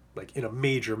like in a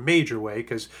major, major way,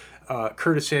 because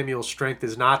Curtis Samuel's strength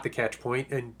is not the catch point,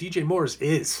 and DJ Moore's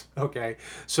is, okay?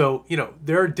 So,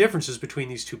 there are differences between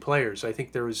these two players. I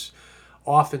think there was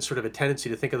often sort of a tendency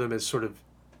to think of them as sort of,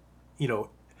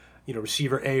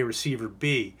 receiver A, receiver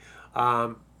B.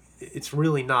 It's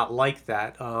really not like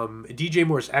that. DJ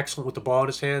Moore is excellent with the ball in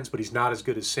his hands, but he's not as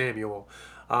good as Samuel.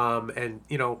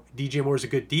 DJ Moore's a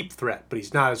good deep threat, but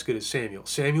he's not as good as Samuel.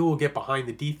 Samuel will get behind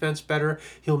the defense better.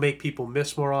 He'll make people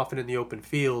miss more often in the open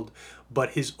field,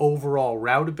 but his overall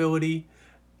route ability,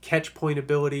 catch point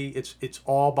ability, it's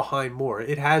all behind Moore.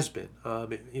 It has been.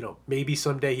 Maybe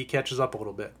someday he catches up a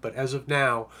little bit, but as of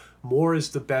now, Moore is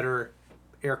the better,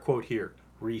 air quote here,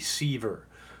 receiver.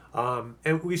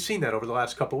 And we've seen that over the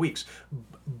last couple weeks.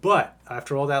 But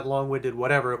after all that long-winded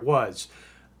whatever it was,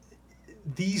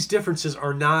 these differences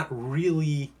are not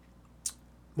really,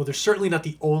 well, they're certainly not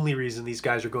the only reason these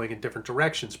guys are going in different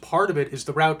directions. Part of it is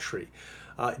the route tree.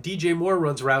 DJ Moore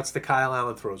runs routes that Kyle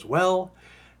Allen throws well,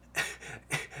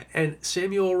 and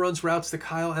Samuel runs routes that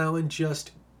Kyle Allen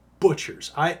just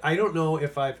butchers. I don't know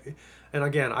if and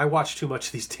again, I watch too much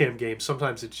of these damn games.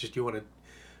 Sometimes it's just you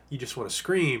just want to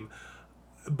scream.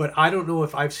 But I don't know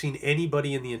if I've seen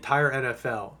anybody in the entire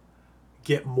NFL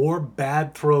get more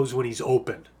bad throws when he's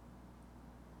open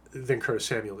than Curtis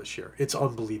Samuel this year. It's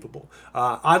unbelievable.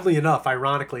 Oddly enough,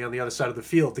 ironically, on the other side of the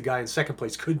field, the guy in second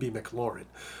place could be McLaurin.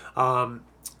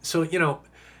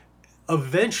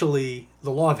 Eventually,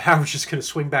 the law of average is going to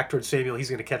swing back towards Samuel. He's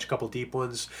going to catch a couple deep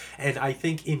ones. And I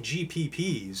think in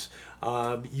GPPs,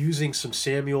 using some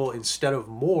Samuel instead of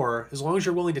Moore, as long as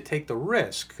you're willing to take the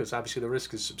risk, because obviously the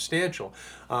risk is substantial,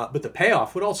 but the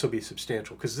payoff would also be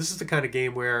substantial, because this is the kind of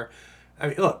game where,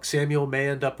 look, Samuel may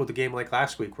end up with a game like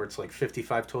last week where it's like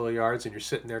 55 total yards and you're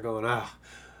sitting there going,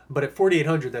 but at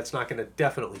 4,800, that's not going to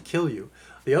definitely kill you.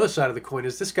 The other side of the coin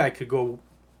is this guy could go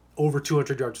over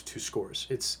 200 yards with 2 scores.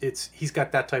 He's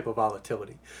got that type of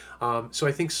volatility. So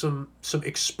I think some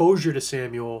exposure to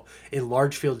Samuel in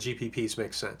large field GPPs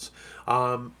makes sense.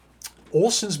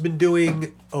 Olsen's been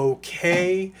doing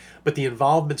okay, but the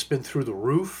involvement's been through the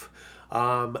roof.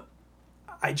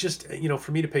 I just,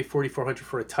 for me to pay 4,400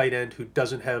 for a tight end who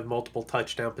doesn't have multiple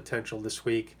touchdown potential this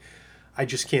week, I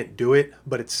just can't do it.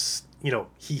 But it's,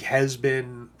 he has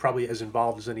been probably as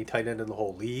involved as any tight end in the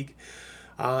whole league.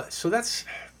 So that's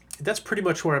pretty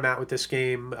much where I'm at with this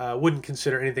game. Wouldn't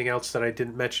consider anything else that I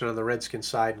didn't mention on the Redskins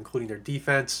side, including their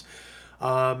defense.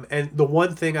 And the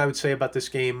one thing I would say about this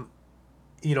game,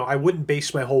 I wouldn't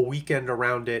base my whole weekend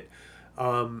around it.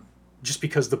 Just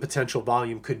because the potential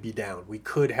volume could be down. We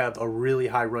could have a really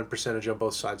high run percentage on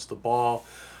both sides of the ball,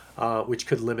 which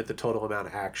could limit the total amount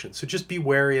of action. So just be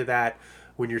wary of that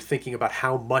when you're thinking about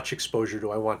how much exposure do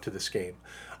I want to this game.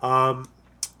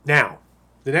 Now,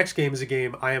 the next game is a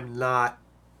game I am not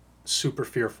super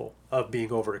fearful of being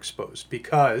overexposed,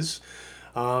 because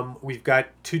we've got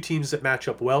two teams that match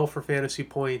up well for fantasy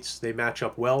points. They match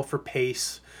up well for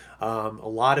pace. A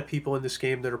lot of people in this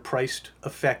game that are priced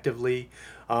effectively.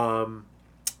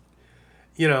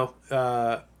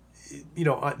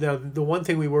 the one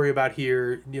thing we worry about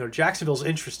here, Jacksonville's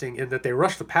interesting in that they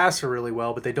rush the passer really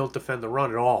well, but they don't defend the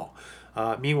run at all.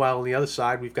 Meanwhile, on the other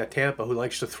side, we've got Tampa, who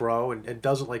likes to throw and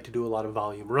doesn't like to do a lot of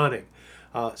volume running.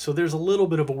 So there's a little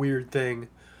bit of a weird thing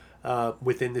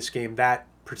within this game, that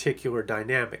particular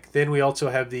dynamic. Then we also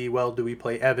have do we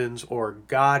play Evans or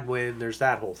Godwin? There's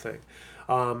that whole thing.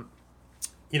 I'm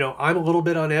a little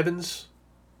bit on Evans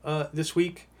this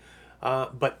week.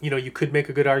 But, you could make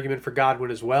a good argument for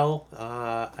Godwin as well.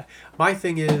 My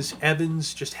thing is,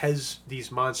 Evans just has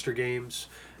these monster games,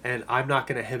 and I'm not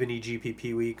going to have any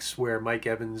GPP weeks where Mike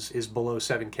Evans is below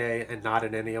 7K and not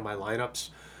in any of my lineups.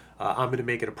 I'm going to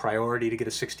make it a priority to get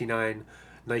a 69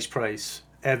 nice price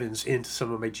Evans into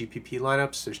some of my GPP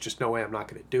lineups. There's just no way I'm not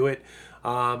going to do it.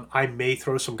 I may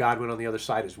throw some Godwin on the other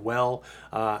side as well.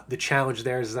 The challenge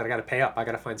there is that I got to pay up. I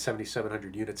got to find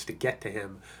 7,700 units to get to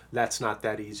him. That's not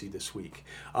that easy this week.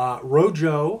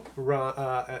 Rojo,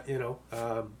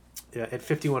 at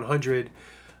 5,100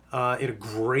 in a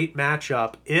great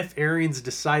matchup. If Arians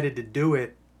decided to do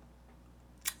it,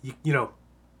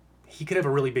 he could have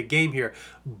a really big game here,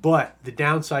 but the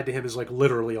downside to him is like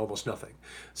literally almost nothing.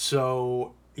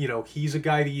 So, he's a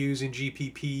guy to use in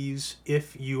GPPs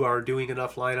if you are doing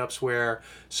enough lineups where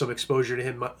some exposure to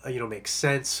him, makes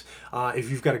sense. If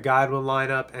you've got a Godwin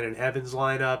lineup and an Evans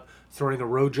lineup, throwing a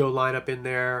Rojo lineup in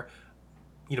there,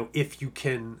 if you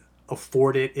can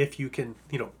afford it, if you can,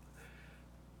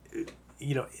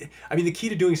 the key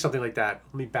to doing something like that,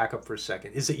 let me back up for a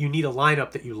second, is that you need a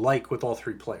lineup that you like with all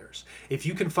three players. If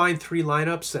you can find three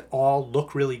lineups that all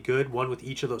look really good, one with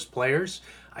each of those players,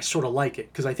 I sort of like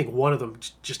it because I think one of them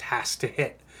just has to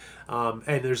hit.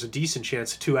 And there's a decent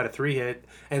chance 2 out of 3 hit,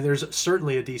 and there's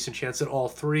certainly a decent chance that all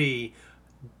three,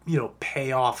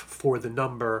 pay off for the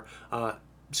number.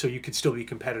 So you could still be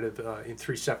competitive in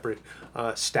 3 separate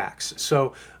stacks.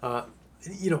 So,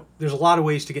 there's a lot of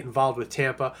ways to get involved with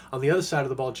Tampa. On the other side of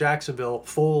the ball, Jacksonville,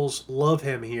 Foles, love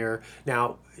him here.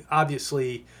 Now,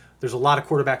 obviously, there's a lot of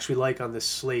quarterbacks we like on this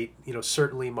slate.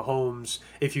 Certainly Mahomes,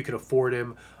 if you can afford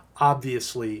him.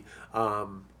 Obviously,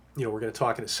 we're going to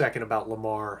talk in a second about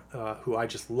Lamar, who I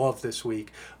just love this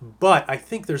week. But I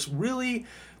think there's room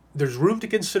to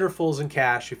consider Foles in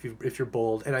cash if you're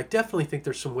bold, and I definitely think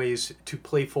there's some ways to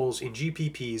play Foles in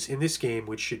GPPs in this game,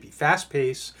 which should be fast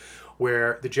pace,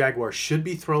 where the Jaguars should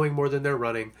be throwing more than they're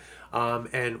running,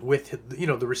 and with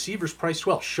the receivers priced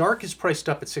well. Shark is priced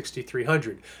up at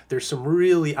 6,300. There's some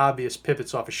really obvious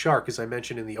pivots off of Shark, as I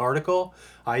mentioned in the article.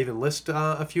 I even list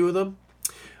a few of them.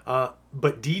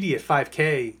 But Dede at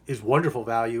 5K is wonderful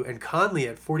value, and Conley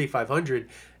at 4,500.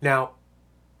 Now,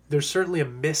 there's certainly a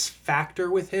miss factor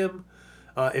with him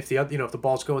if the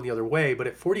ball's going the other way. But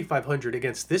at 4,500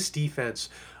 against this defense,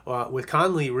 with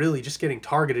Conley really just getting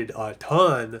targeted a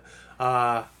ton,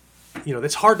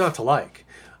 that's hard not to like.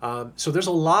 So there's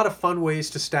a lot of fun ways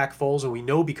to stack Foles, and we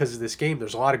know because of this game,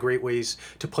 there's a lot of great ways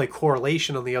to play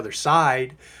correlation on the other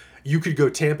side. You could go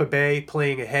Tampa Bay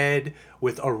playing ahead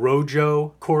with a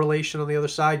Rojo correlation on the other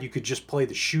side. You could just play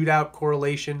the shootout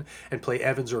correlation and play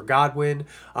Evans or Godwin.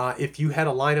 If you had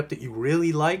a lineup that you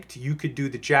really liked, you could do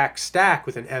the Jack stack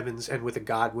with an Evans and with a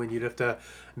Godwin. You'd have to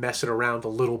mess it around a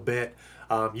little bit.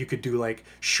 You could do like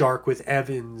Shark with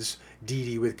Evans,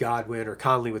 Dede with Godwin, or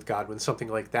Conley with Godwin, something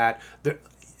like that.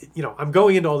 I'm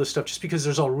going into all this stuff just because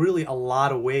there's really a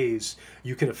lot of ways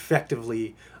you can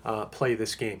effectively play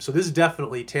this game. So this is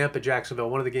definitely Tampa-Jacksonville,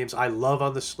 one of the games I love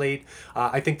on the slate.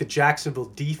 I think the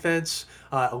Jacksonville defense,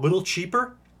 a little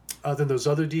cheaper than those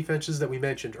other defenses that we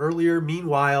mentioned earlier.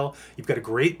 Meanwhile, you've got a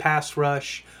great pass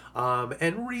rush.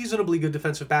 And reasonably good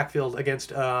defensive backfield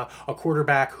against a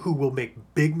quarterback who will make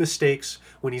big mistakes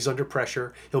when he's under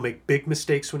pressure. He'll make big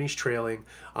mistakes when he's trailing.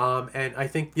 And I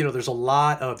think, there's a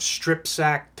lot of strip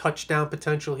sack touchdown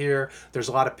potential here. There's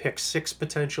a lot of pick six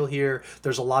potential here.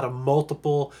 There's a lot of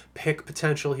multiple pick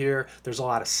potential here. There's a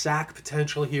lot of sack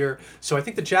potential here. So I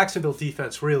think the Jacksonville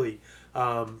defense really,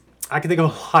 I can think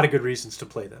of a lot of good reasons to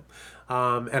play them.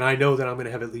 And I know that I'm going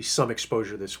to have at least some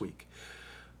exposure this week.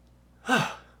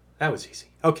 That was easy.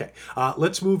 Okay,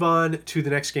 let's move on to the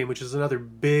next game, which is another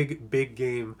big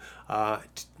game.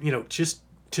 Just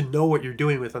to know what you're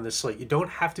doing with on this slate. You don't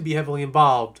have to be heavily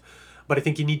involved, but I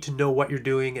think you need to know what you're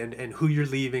doing and who you're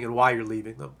leaving and why you're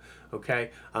leaving them. Okay,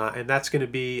 and that's going to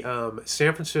be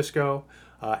San Francisco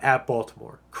at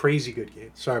Baltimore. Crazy good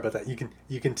game. Sorry about that.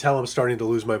 You can tell I'm starting to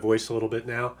lose my voice a little bit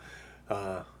now.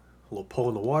 A little pull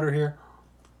in the water here.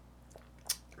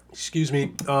 Excuse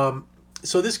me.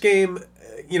 So this game,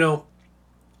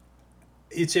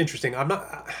 it's interesting.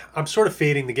 I'm sort of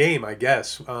fading the game, I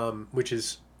guess, which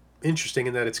is interesting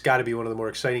in that it's got to be one of the more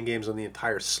exciting games on the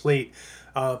entire slate.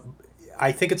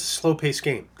 I think it's a slow-paced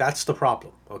game. That's the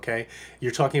problem, okay?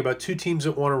 You're talking about two teams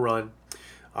that want to run.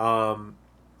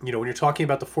 When you're talking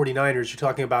about the 49ers, you're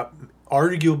talking about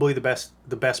arguably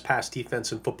the best pass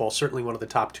defense in football, certainly one of the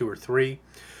top two or three.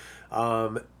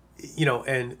 And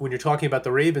when you're talking about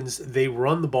the Ravens, they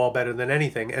run the ball better than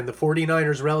anything. And the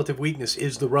 49ers' relative weakness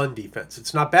is the run defense.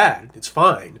 It's not bad. It's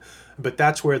fine. But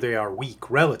that's where they are weak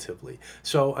relatively.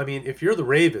 So, I mean, if you're the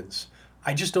Ravens,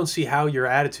 I just don't see how your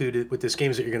attitude with this game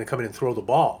is that you're going to come in and throw the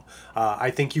ball. I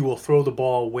think you will throw the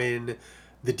ball when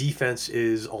the defense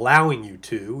is allowing you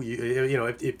to.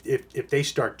 If they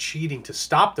start cheating to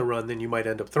stop the run, then you might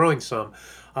end up throwing some.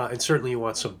 And certainly you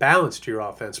want some balance to your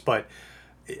offense. But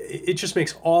it just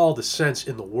makes all the sense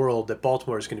in the world that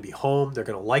Baltimore is going to be home. They're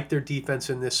going to like their defense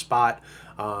in this spot.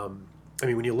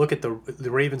 When you look at the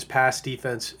Ravens' pass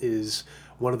defense is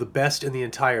one of the best in the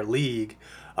entire league.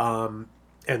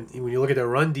 And when you look at their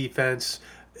run defense,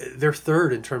 they're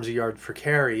third in terms of yard per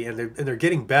carry, and they're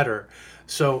getting better.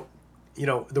 So,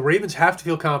 the Ravens have to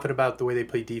feel confident about the way they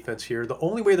play defense here. The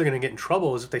only way they're going to get in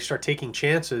trouble is if they start taking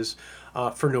chances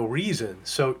for no reason.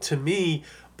 So, to me,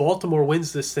 Baltimore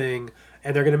wins this thing,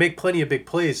 and they're going to make plenty of big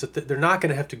plays. They're not going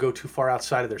to have to go too far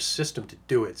outside of their system to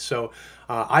do it. So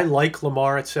I like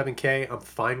Lamar at 7K. I'm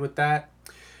fine with that.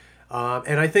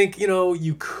 And I think,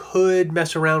 you could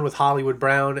mess around with Hollywood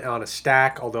Brown on a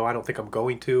stack, although I don't think I'm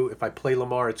going to. If I play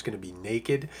Lamar, it's going to be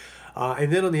naked.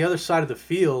 And then on the other side of the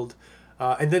field,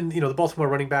 the Baltimore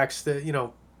running backs,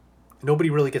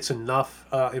 nobody really gets enough,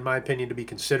 in my opinion, to be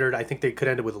considered. I think they could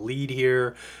end up with a lead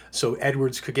here. So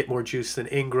Edwards could get more juice than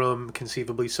Ingram,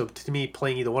 conceivably. So to me,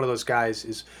 playing either one of those guys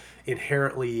is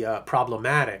inherently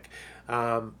problematic.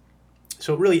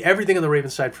 So really everything on the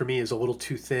Ravens side for me is a little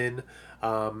too thin.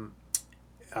 And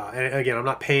again, I'm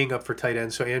not paying up for tight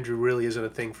end, so Andrew really isn't a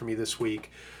thing for me this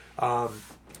week.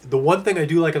 The one thing I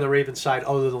do like on the Ravens side,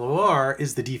 other than Lamar,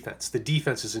 is the defense. The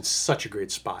defense is in such a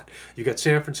great spot. You got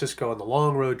San Francisco on the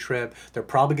long road trip. They're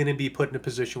probably going to be put in a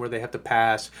position where they have to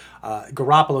pass.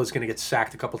 Garoppolo is going to get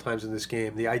sacked a couple times in this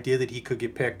game. The idea that he could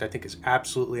get picked, I think, is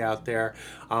absolutely out there.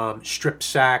 Strip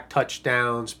sack,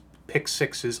 touchdowns, pick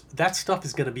sixes. That stuff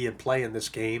is going to be in play in this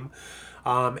game.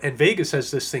 And Vegas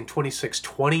has this thing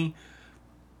 26-20.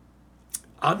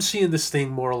 I'm seeing this thing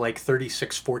more like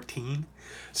 36-14.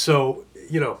 So,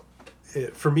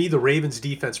 for me, the Ravens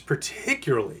defense,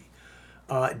 particularly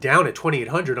down at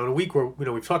 2,800 on a week where,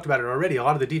 we've talked about it already, a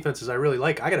lot of the defenses I really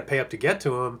like, I got to pay up to get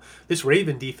to them. This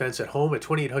Raven defense at home at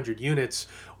 2,800 units,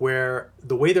 where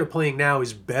the way they're playing now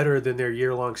is better than their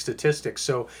year-long statistics.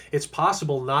 So it's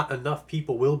possible not enough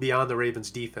people will be on the Ravens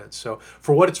defense. So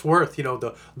for what it's worth,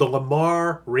 the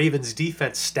Lamar Ravens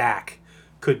defense stack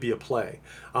could be a play.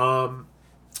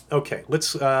 Okay,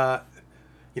 let's...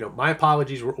 my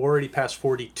apologies. We're already past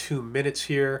 42 minutes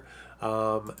here.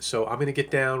 So I'm going to get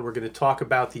down. We're going to talk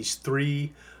about these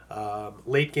three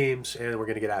late games, and we're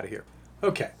going to get out of here.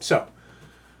 Okay, so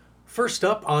first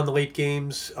up on the late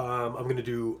games, I'm going to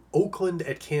do Oakland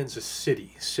at Kansas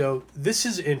City. So this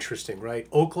is interesting, right?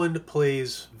 Oakland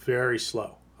plays very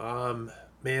slow. And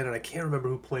I can't remember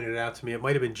who pointed it out to me. It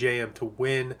might have been JM to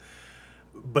win,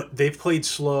 but they've played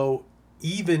slow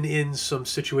even in some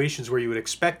situations where you would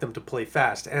expect them to play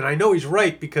fast. And I know he's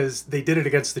right because they did it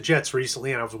against the Jets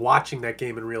recently, and I was watching that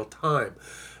game in real time.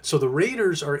 So the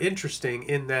Raiders are interesting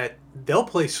in that they'll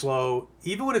play slow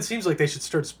even when it seems like they should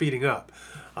start speeding up.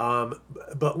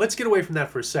 But let's get away from that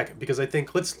for a second, because I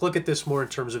think let's look at this more in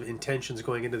terms of intentions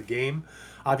going into the game.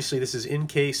 Obviously, this is in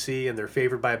KC, and they're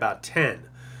favored by about 10.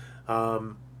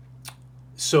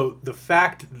 So the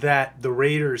fact that the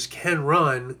Raiders can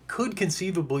run could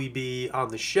conceivably be on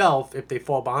the shelf if they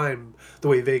fall behind the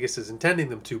way Vegas is intending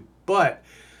them to. But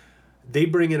they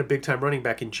bring in a big-time running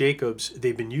back in Jacobs.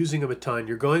 They've been using him a ton.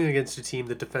 You're going against a team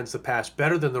that defends the pass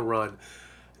better than the run.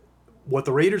 What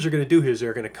the Raiders are going to do here is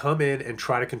they're going to come in and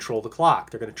try to control the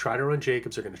clock. They're going to try to run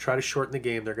Jacobs. They're going to try to shorten the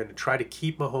game. They're going to try to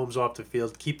keep Mahomes off the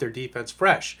field, keep their defense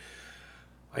fresh.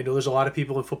 I know there's a lot of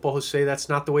people in football who say that's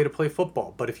not the way to play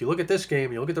football. But if you look at this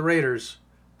game, you look at the Raiders,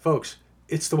 folks,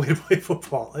 it's the way to play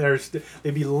football.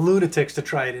 They'd be lunatics to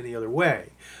try it any other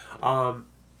way.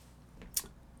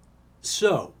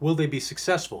 So, will they be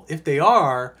successful? If they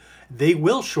are, they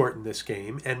will shorten this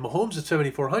game. And Mahomes at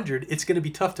 7,400, it's going to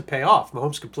be tough to pay off.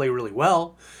 Mahomes could play really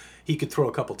well. He could throw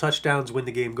a couple touchdowns, win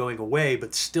the game going away,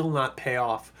 but still not pay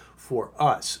off for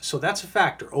us. So that's a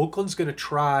factor. Oakland's going to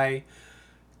try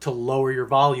to lower your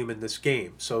volume in this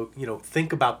game. So,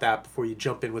 think about that before you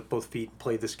jump in with both feet and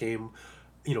play this game,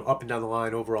 up and down the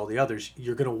line over all the others.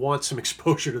 You're going to want some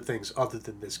exposure to things other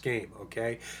than this game,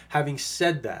 okay? Having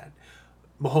said that,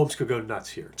 Mahomes could go nuts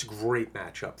here. It's a great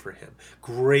matchup for him.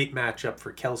 Great matchup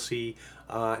for Kelsey.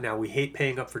 Now, we hate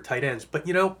paying up for tight ends, but,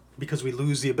 because we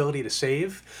lose the ability to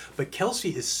save. But Kelsey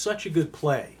is such a good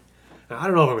play. Now, I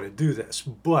don't know if I'm going to do this,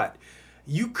 but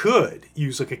you could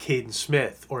use like a Caden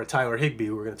Smith or a Tyler Higbee,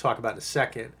 who we're going to talk about in a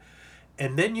second,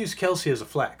 and then use Kelsey as a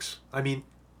flex. I mean,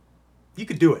 you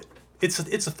could do it. It's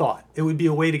a thought. It would be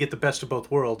a way to get the best of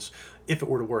both worlds if it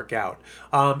were to work out.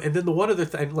 And then the one other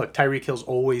thing, look, Tyreek Hill's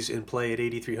always in play at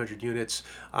 8,300 units.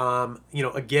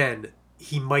 Again,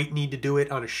 he might need to do it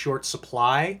on a short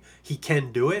supply. He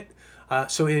can do it.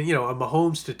 So in, a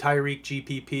Mahomes to Tyreek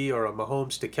GPP or a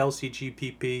Mahomes to Kelsey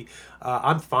GPP,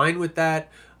 I'm fine with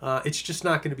that. It's just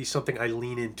not going to be something I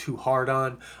lean in too hard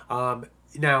on.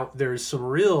 Now, there's some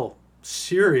real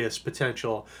serious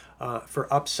potential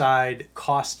for upside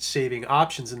cost-saving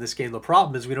options in this game. The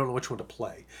problem is we don't know which one to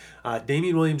play.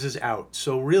 Damian Williams is out.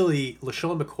 So really,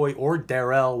 LaShawn McCoy or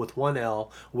Darrell with one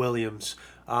L Williams,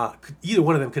 either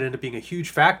one of them could end up being a huge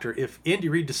factor. If Andy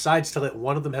Reid decides to let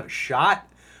one of them have a shot,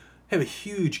 have a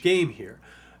huge game here.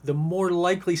 The more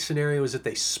likely scenario is that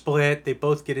they split. They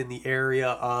both get in the area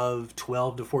of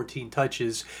 12 to 14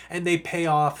 touches, and they pay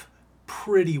off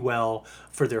pretty well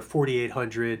for their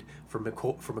 4,800 for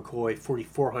McCoy,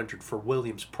 4,400 for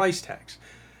Williams price tags.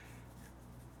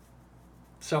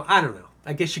 So I don't know.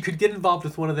 I guess you could get involved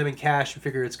with one of them in cash and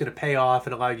figure it's going to pay off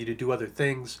and allow you to do other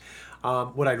things.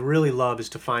 What I'd really love is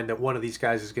to find that one of these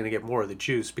guys is going to get more of the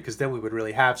juice, because then we would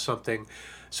really have something.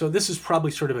 So this is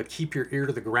probably sort of a keep your ear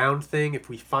to the ground thing. If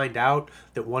we find out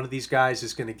that one of these guys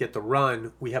is going to get the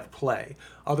run, we have a play.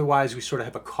 Otherwise, we sort of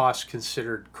have a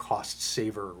cost-considered cost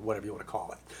saver, or whatever you want to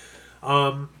call it.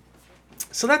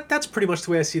 So that's pretty much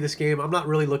the way I see this game. I'm not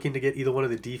really looking to get either one of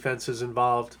the defenses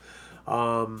involved.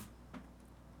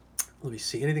 Let me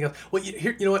see. Anything else? Well,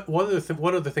 here, you know what? One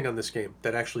other thing on this game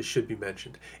that actually should be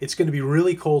mentioned. It's going to be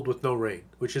really cold with no rain,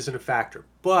 which isn't a factor.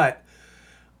 But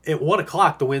at 1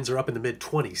 o'clock, the winds are up in the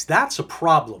mid-20s. That's a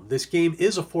problem. This game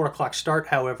is a 4 o'clock start,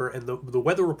 however, and the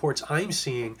weather reports I'm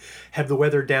seeing have the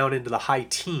weather down into the high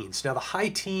teens. Now, the high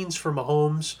teens for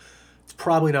Mahomes, it's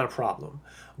probably not a problem.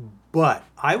 But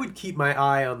I would keep my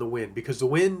eye on the wind, because the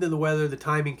wind and the weather, the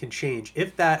timing can change.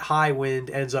 If that high wind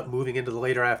ends up moving into the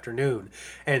later afternoon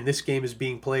and this game is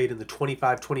being played in the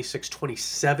 25, 26,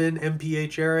 27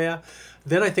 MPH area,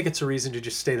 then I think it's a reason to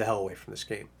just stay the hell away from this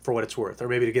game for what it's worth. Or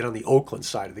maybe to get on the Oakland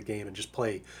side of the game and just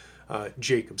play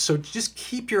Jacobs. So just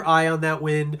keep your eye on that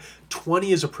wind.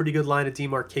 20 is a pretty good line of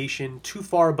demarcation. Too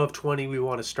far above 20, we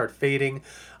want to start fading.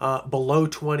 Below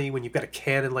 20, when you've got a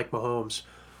cannon like Mahomes,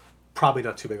 probably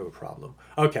not too big of a problem.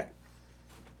 Okay.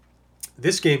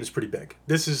 This game is pretty big.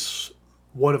 This is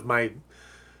one of my,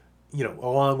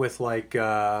 along with like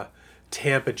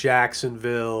Tampa,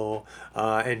 Jacksonville,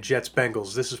 and Jets,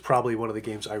 Bengals, this is probably one of the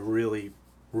games I really,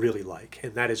 really like.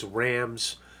 And that is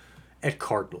Rams at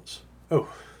Cardinals. Oh,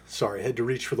 sorry. I had to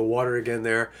reach for the water again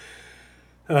there.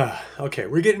 Okay,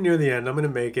 we're getting near the end. I'm going to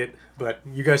make it. But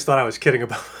you guys thought I was kidding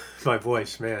about my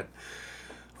voice, man.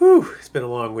 Whew, it's been a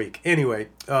long week. Anyway,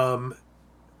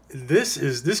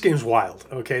 this game's wild.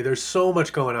 Okay, there's so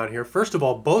much going on here. First of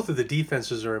all, both of the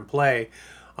defenses are in play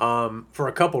for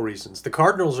a couple reasons. The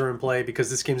Cardinals are in play because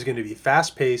this game's going to be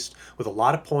fast-paced with a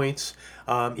lot of points.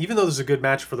 Even though this is a good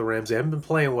match for the Rams, they haven't been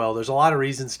playing well. There's a lot of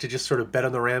reasons to just sort of bet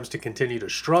on the Rams to continue to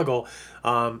struggle.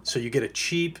 So you get a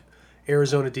cheap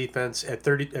Arizona defense at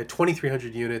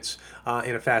 2,300 units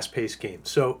in a fast-paced game.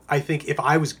 So I think if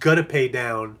I was going to pay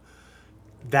down,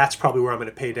 that's probably where I'm going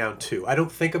to pay down to. I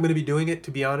don't think I'm going to be doing it,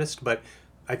 to be honest, but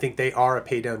I think they are a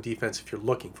pay down defense if you're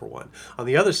looking for one. On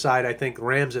the other side, I think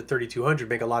Rams at 3,200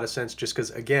 make a lot of sense just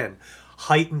because, again,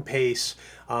 height and pace.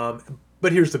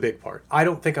 But here's the big part. I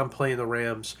don't think I'm playing the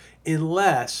Rams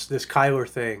unless this Kyler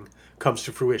thing comes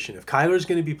to fruition. If Kyler's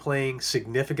going to be playing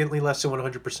significantly less than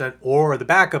 100% or the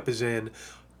backup is in,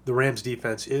 the Rams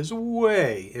defense is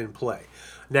way in play.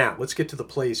 Now, let's get to the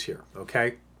plays here,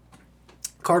 okay?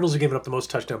 Cardinals are giving up the most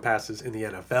touchdown passes in the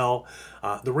NFL.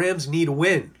 The Rams need a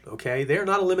win, okay? They're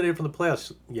not eliminated from the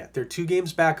playoffs yet. They're 2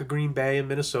 games back of Green Bay and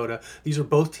Minnesota. These are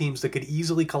both teams that could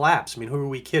easily collapse. I mean, who are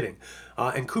we kidding?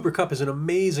 And Cooper Kupp is an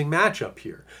amazing matchup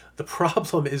here. The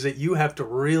problem is that you have to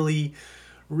really,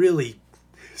 really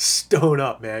stone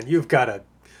up, man. You've got to...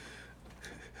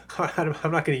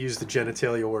 I'm not going to use the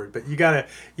genitalia word, but you gotta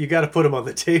put him on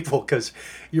the table because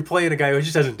you're playing a guy who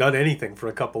just hasn't done anything for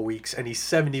a couple weeks, and he's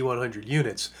 7,100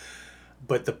 units.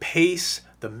 But the pace,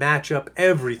 the matchup,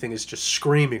 everything is just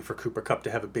screaming for Cooper Kupp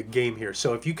to have a big game here.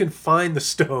 So if you can find the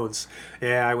stones,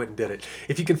 yeah, I went and did it.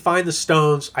 If you can find the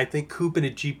stones, I think Kupp in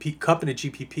a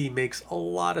GPP makes a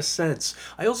lot of sense.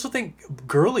 I also think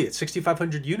Gurley at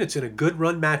 6,500 units in a good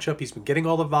run matchup. He's been getting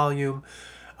all the volume.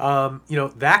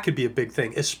 That could be a big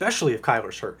thing, especially if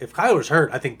Kyler's hurt. If Kyler's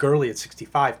hurt, I think Gurley at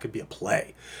 65 could be a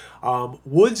play.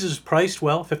 Woods is priced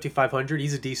well, 5,500.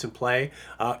 He's a decent play.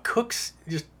 Cooks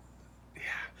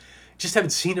just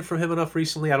haven't seen it from him enough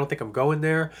recently. I don't think I'm going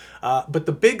there. But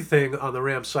the big thing on the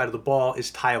Rams side of the ball is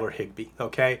Tyler Higbee.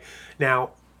 Okay,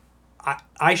 now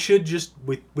I should just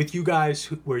with you guys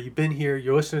where you've been here,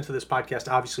 you're listening to this podcast.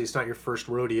 Obviously, it's not your first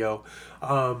rodeo.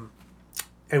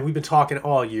 And we've been talking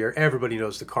all year. Everybody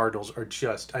knows the Cardinals are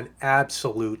just an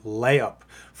absolute layup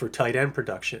for tight end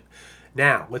production.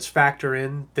 Now, let's factor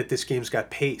in that this game's got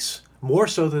pace. More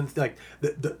so than, like,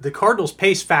 the Cardinals'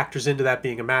 pace factors into that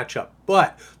being a matchup.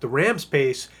 But the Rams'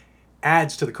 pace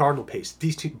adds to the Cardinal pace.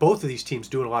 Both of these teams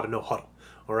doing a lot of no huddle.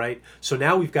 All right? So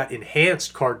now we've got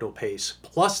enhanced Cardinal pace,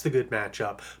 plus the good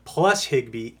matchup, plus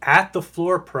Higbee at the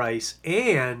floor price,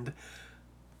 and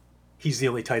he's the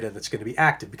only tight end that's going to be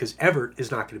active because Everett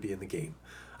is not going to be in the game.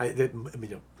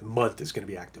 Month is going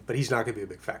to be active, but he's not going to be a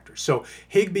big factor. So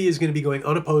Higbee is going to be going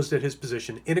unopposed at his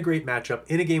position in a great matchup,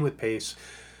 in a game with pace,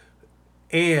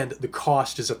 and the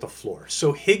cost is at the floor.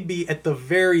 So Higbee, at the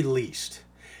very least,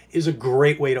 is a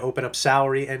great way to open up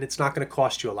salary, and it's not going to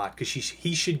cost you a lot because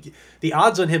he should. The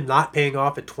odds on him not paying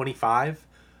off at 25,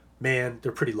 man,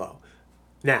 they're pretty low.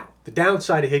 Now, the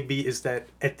downside of Higbee is that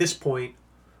at this point,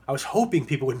 I was hoping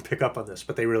people wouldn't pick up on this,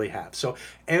 but they really have. So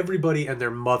everybody and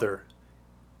their mother,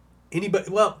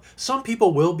 some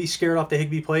people will be scared off the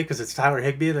Higbee play because it's Tyler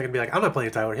Higbee, and they're going to be like, I'm not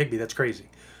playing Tyler Higbee, that's crazy.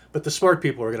 But the smart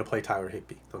people are going to play Tyler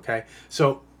Higbee, okay?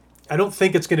 So I don't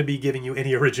think it's going to be giving you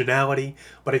any originality,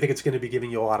 but I think it's going to be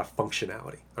giving you a lot of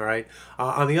functionality, all right?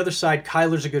 On the other side,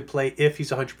 Kyler's a good play if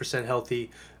he's 100%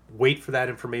 healthy. Wait for that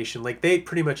information. Like, they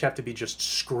pretty much have to be just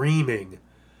screaming,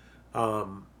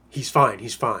 he's fine,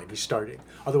 he's starting.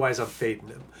 Otherwise, I'm fading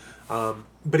him.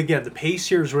 But again, the pace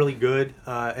here is really good.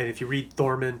 And if you read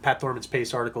Pat Thorman's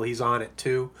pace article, he's on it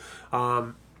too.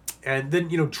 And then,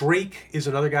 Drake is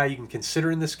another guy you can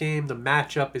consider in this game. The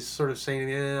matchup is sort of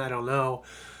saying, I don't know.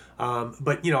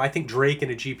 But I think Drake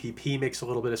in a GPP makes a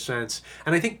little bit of sense.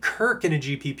 And I think Kirk in a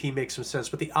GPP makes some sense.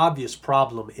 But the obvious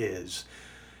problem is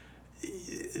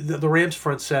the Rams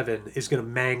front seven is going to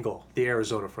mangle the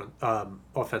Arizona front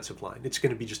offensive line. It's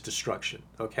going to be just destruction,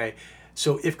 okay?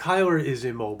 So if Kyler is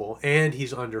immobile and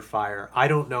he's under fire, I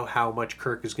don't know how much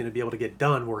Kirk is going to be able to get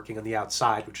done working on the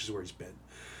outside, which is where he's been.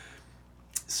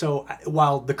 So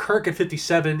while the Kirk at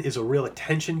 57 is a real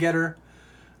attention getter,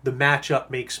 the matchup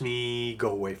makes me go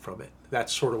away from it.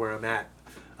 That's sort of where I'm at.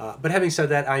 But having said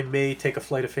that, I may take a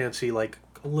flight of fancy, like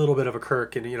a little bit of a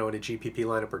Kirk in a GPP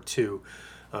lineup or two.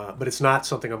 But it's not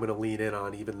something I'm going to lean in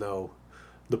on, even though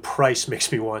the price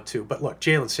makes me want to. But look,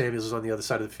 Jalen Samuels is on the other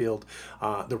side of the field.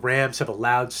 The Rams have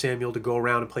allowed Samuel to go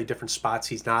around and play different spots.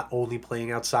 He's not only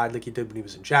playing outside like he did when he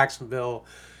was in Jacksonville.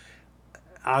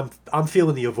 I'm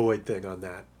feeling the avoid thing on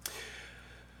that.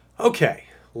 Okay,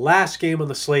 last game on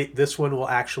the slate. This one will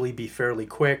actually be fairly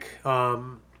quick.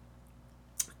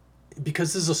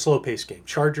 Because this is a slow-paced game.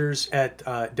 Chargers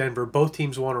at Denver. Both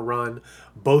teams want to run.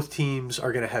 Both teams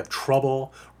are going to have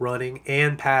trouble running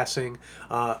and passing.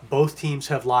 Both teams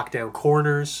have lockdown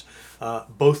corners.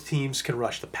 Both teams can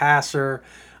rush the passer.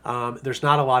 There's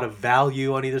not a lot of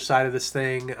value on either side of this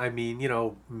thing. I mean,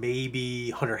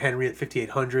 maybe Hunter Henry at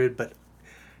 5,800, but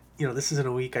this isn't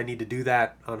a week I need to do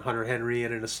that on Hunter Henry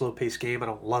and in a slow-paced game. I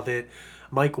don't love it.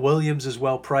 Mike Williams is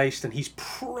well priced, and he's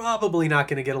probably not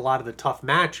going to get a lot of the tough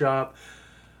matchup.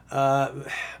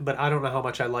 But I don't know how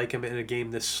much I like him in a game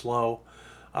this slow.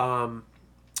 And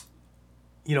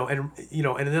then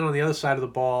on the other side of the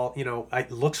ball,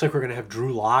 it looks like we're going to have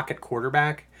Drew Lock at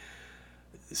quarterback.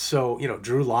 So,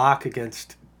 Drew Lock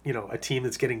against, a team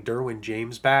that's getting Derwin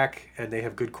James back, and they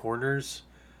have good corners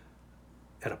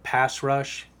and a pass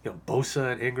rush.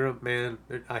 Bosa and Ingram, man,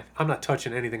 I'm not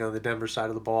touching anything on the Denver side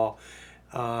of the ball.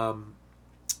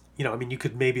 You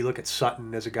could maybe look at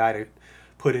Sutton as a guy to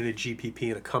put in a GPP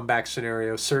in a comeback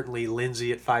scenario. Certainly,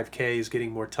 Lindsey at 5K is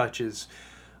getting more touches.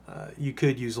 You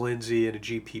could use Lindsey in a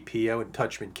GPP. I wouldn't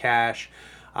touch him in cash.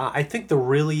 I think the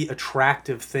really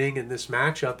attractive thing in this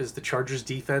matchup is the Chargers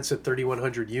defense at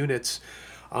 3,100 units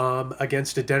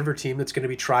against a Denver team that's going to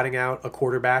be trotting out a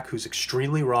quarterback who's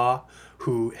extremely raw,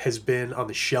 who has been on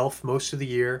the shelf most of the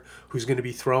year, who's going to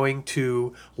be throwing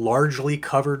to largely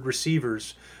covered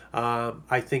receivers.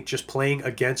 I think just playing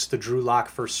against the Drew Lock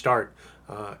first start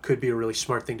could be a really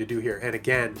smart thing to do here. And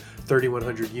again,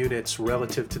 3,100 units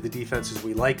relative to the defenses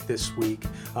we like this week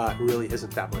really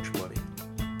isn't that much money.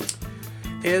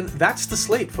 And that's the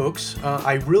slate, folks.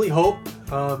 I really hope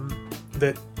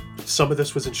that some of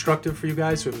this was instructive for you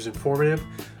guys, so it was informative.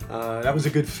 That was a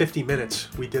good 50 minutes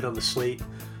we did on the slate,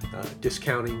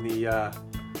 discounting the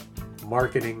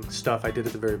marketing stuff I did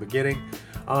at the very beginning.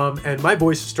 And my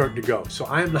voice is starting to go, so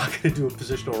I am not going to do a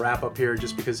positional wrap-up here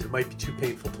just because it might be too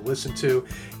painful to listen to.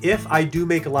 If I do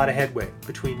make a lot of headway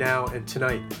between now and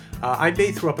tonight, I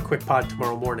may throw up a quick pod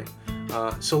tomorrow morning.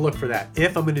 So look for that.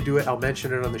 If I'm going to do it, I'll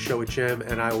mention it on the show with Jim,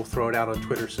 and I will throw it out on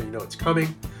Twitter so you know it's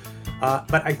coming.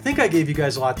 But I think I gave you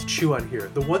guys a lot to chew on here.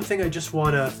 The one thing I just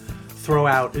want to throw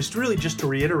out is really just to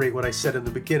reiterate what I said in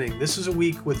the beginning. This is a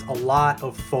week with a lot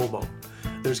of FOMO.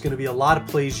 There's going to be a lot of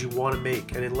plays you want to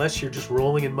make, and unless you're just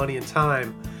rolling in money and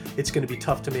time, it's going to be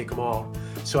tough to make them all.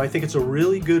 So I think it's a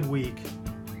really good week.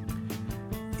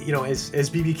 You know, as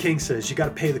BB King says, you got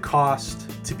to pay the cost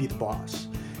to be the boss.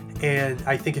 And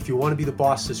I think if you want to be the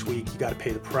boss this week, you got to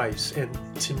pay the price. And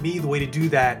to me, the way to do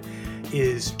that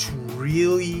is to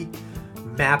really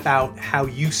map out how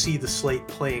you see the slate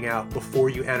playing out before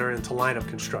you enter into lineup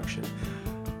construction.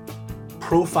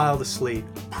 Profile the slate,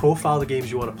 profile the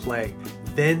games you want to play,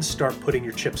 then start putting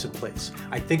your chips in place.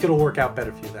 I think it'll work out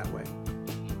better for you that way.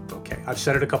 Okay, I've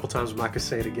said it a couple times, I'm not going to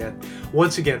say it again.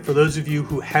 Once again, for those of you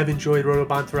who have enjoyed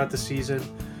Rotobahn throughout the season,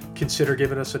 consider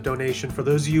giving us a donation. For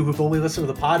those of you who've only listened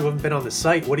to the pod, who haven't been on the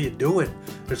site, what are you doing?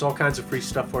 There's all kinds of free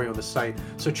stuff for you on the site.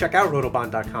 So check out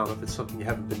rotobahn.com if it's something you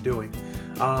haven't been doing.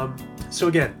 So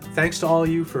again, thanks to all of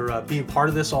you for being part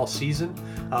of this all season.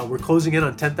 We're closing in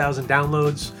on 10,000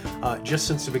 downloads just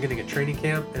since the beginning of training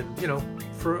camp. And,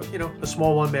 for a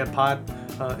small one-man pod,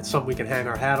 it's something we can hang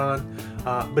our hat on.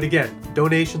 But again,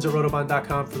 donations at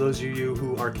rotobahn.com for those of you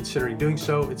who are considering doing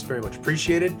so. It's very much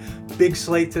appreciated. Big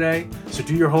slate today, so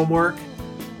do your homework.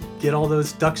 Get all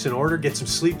those ducks in order. Get some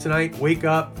sleep tonight. Wake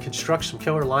up, construct some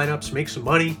killer lineups, make some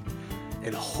money.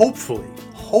 And hopefully,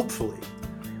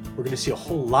 we're going to see a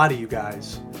whole lot of you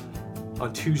guys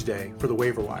on Tuesday for the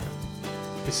waiver wire.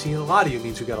 Because seeing a lot of you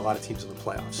means we've got a lot of teams in the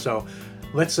playoffs. So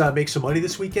let's make some money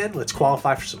this weekend. Let's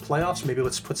qualify for some playoffs. Maybe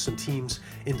let's put some teams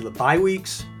into the bye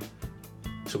weeks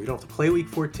so we don't have to play week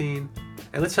 14.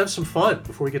 And let's have some fun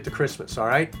before we get to Christmas, all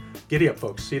right? Giddy up,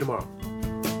 folks. See you tomorrow.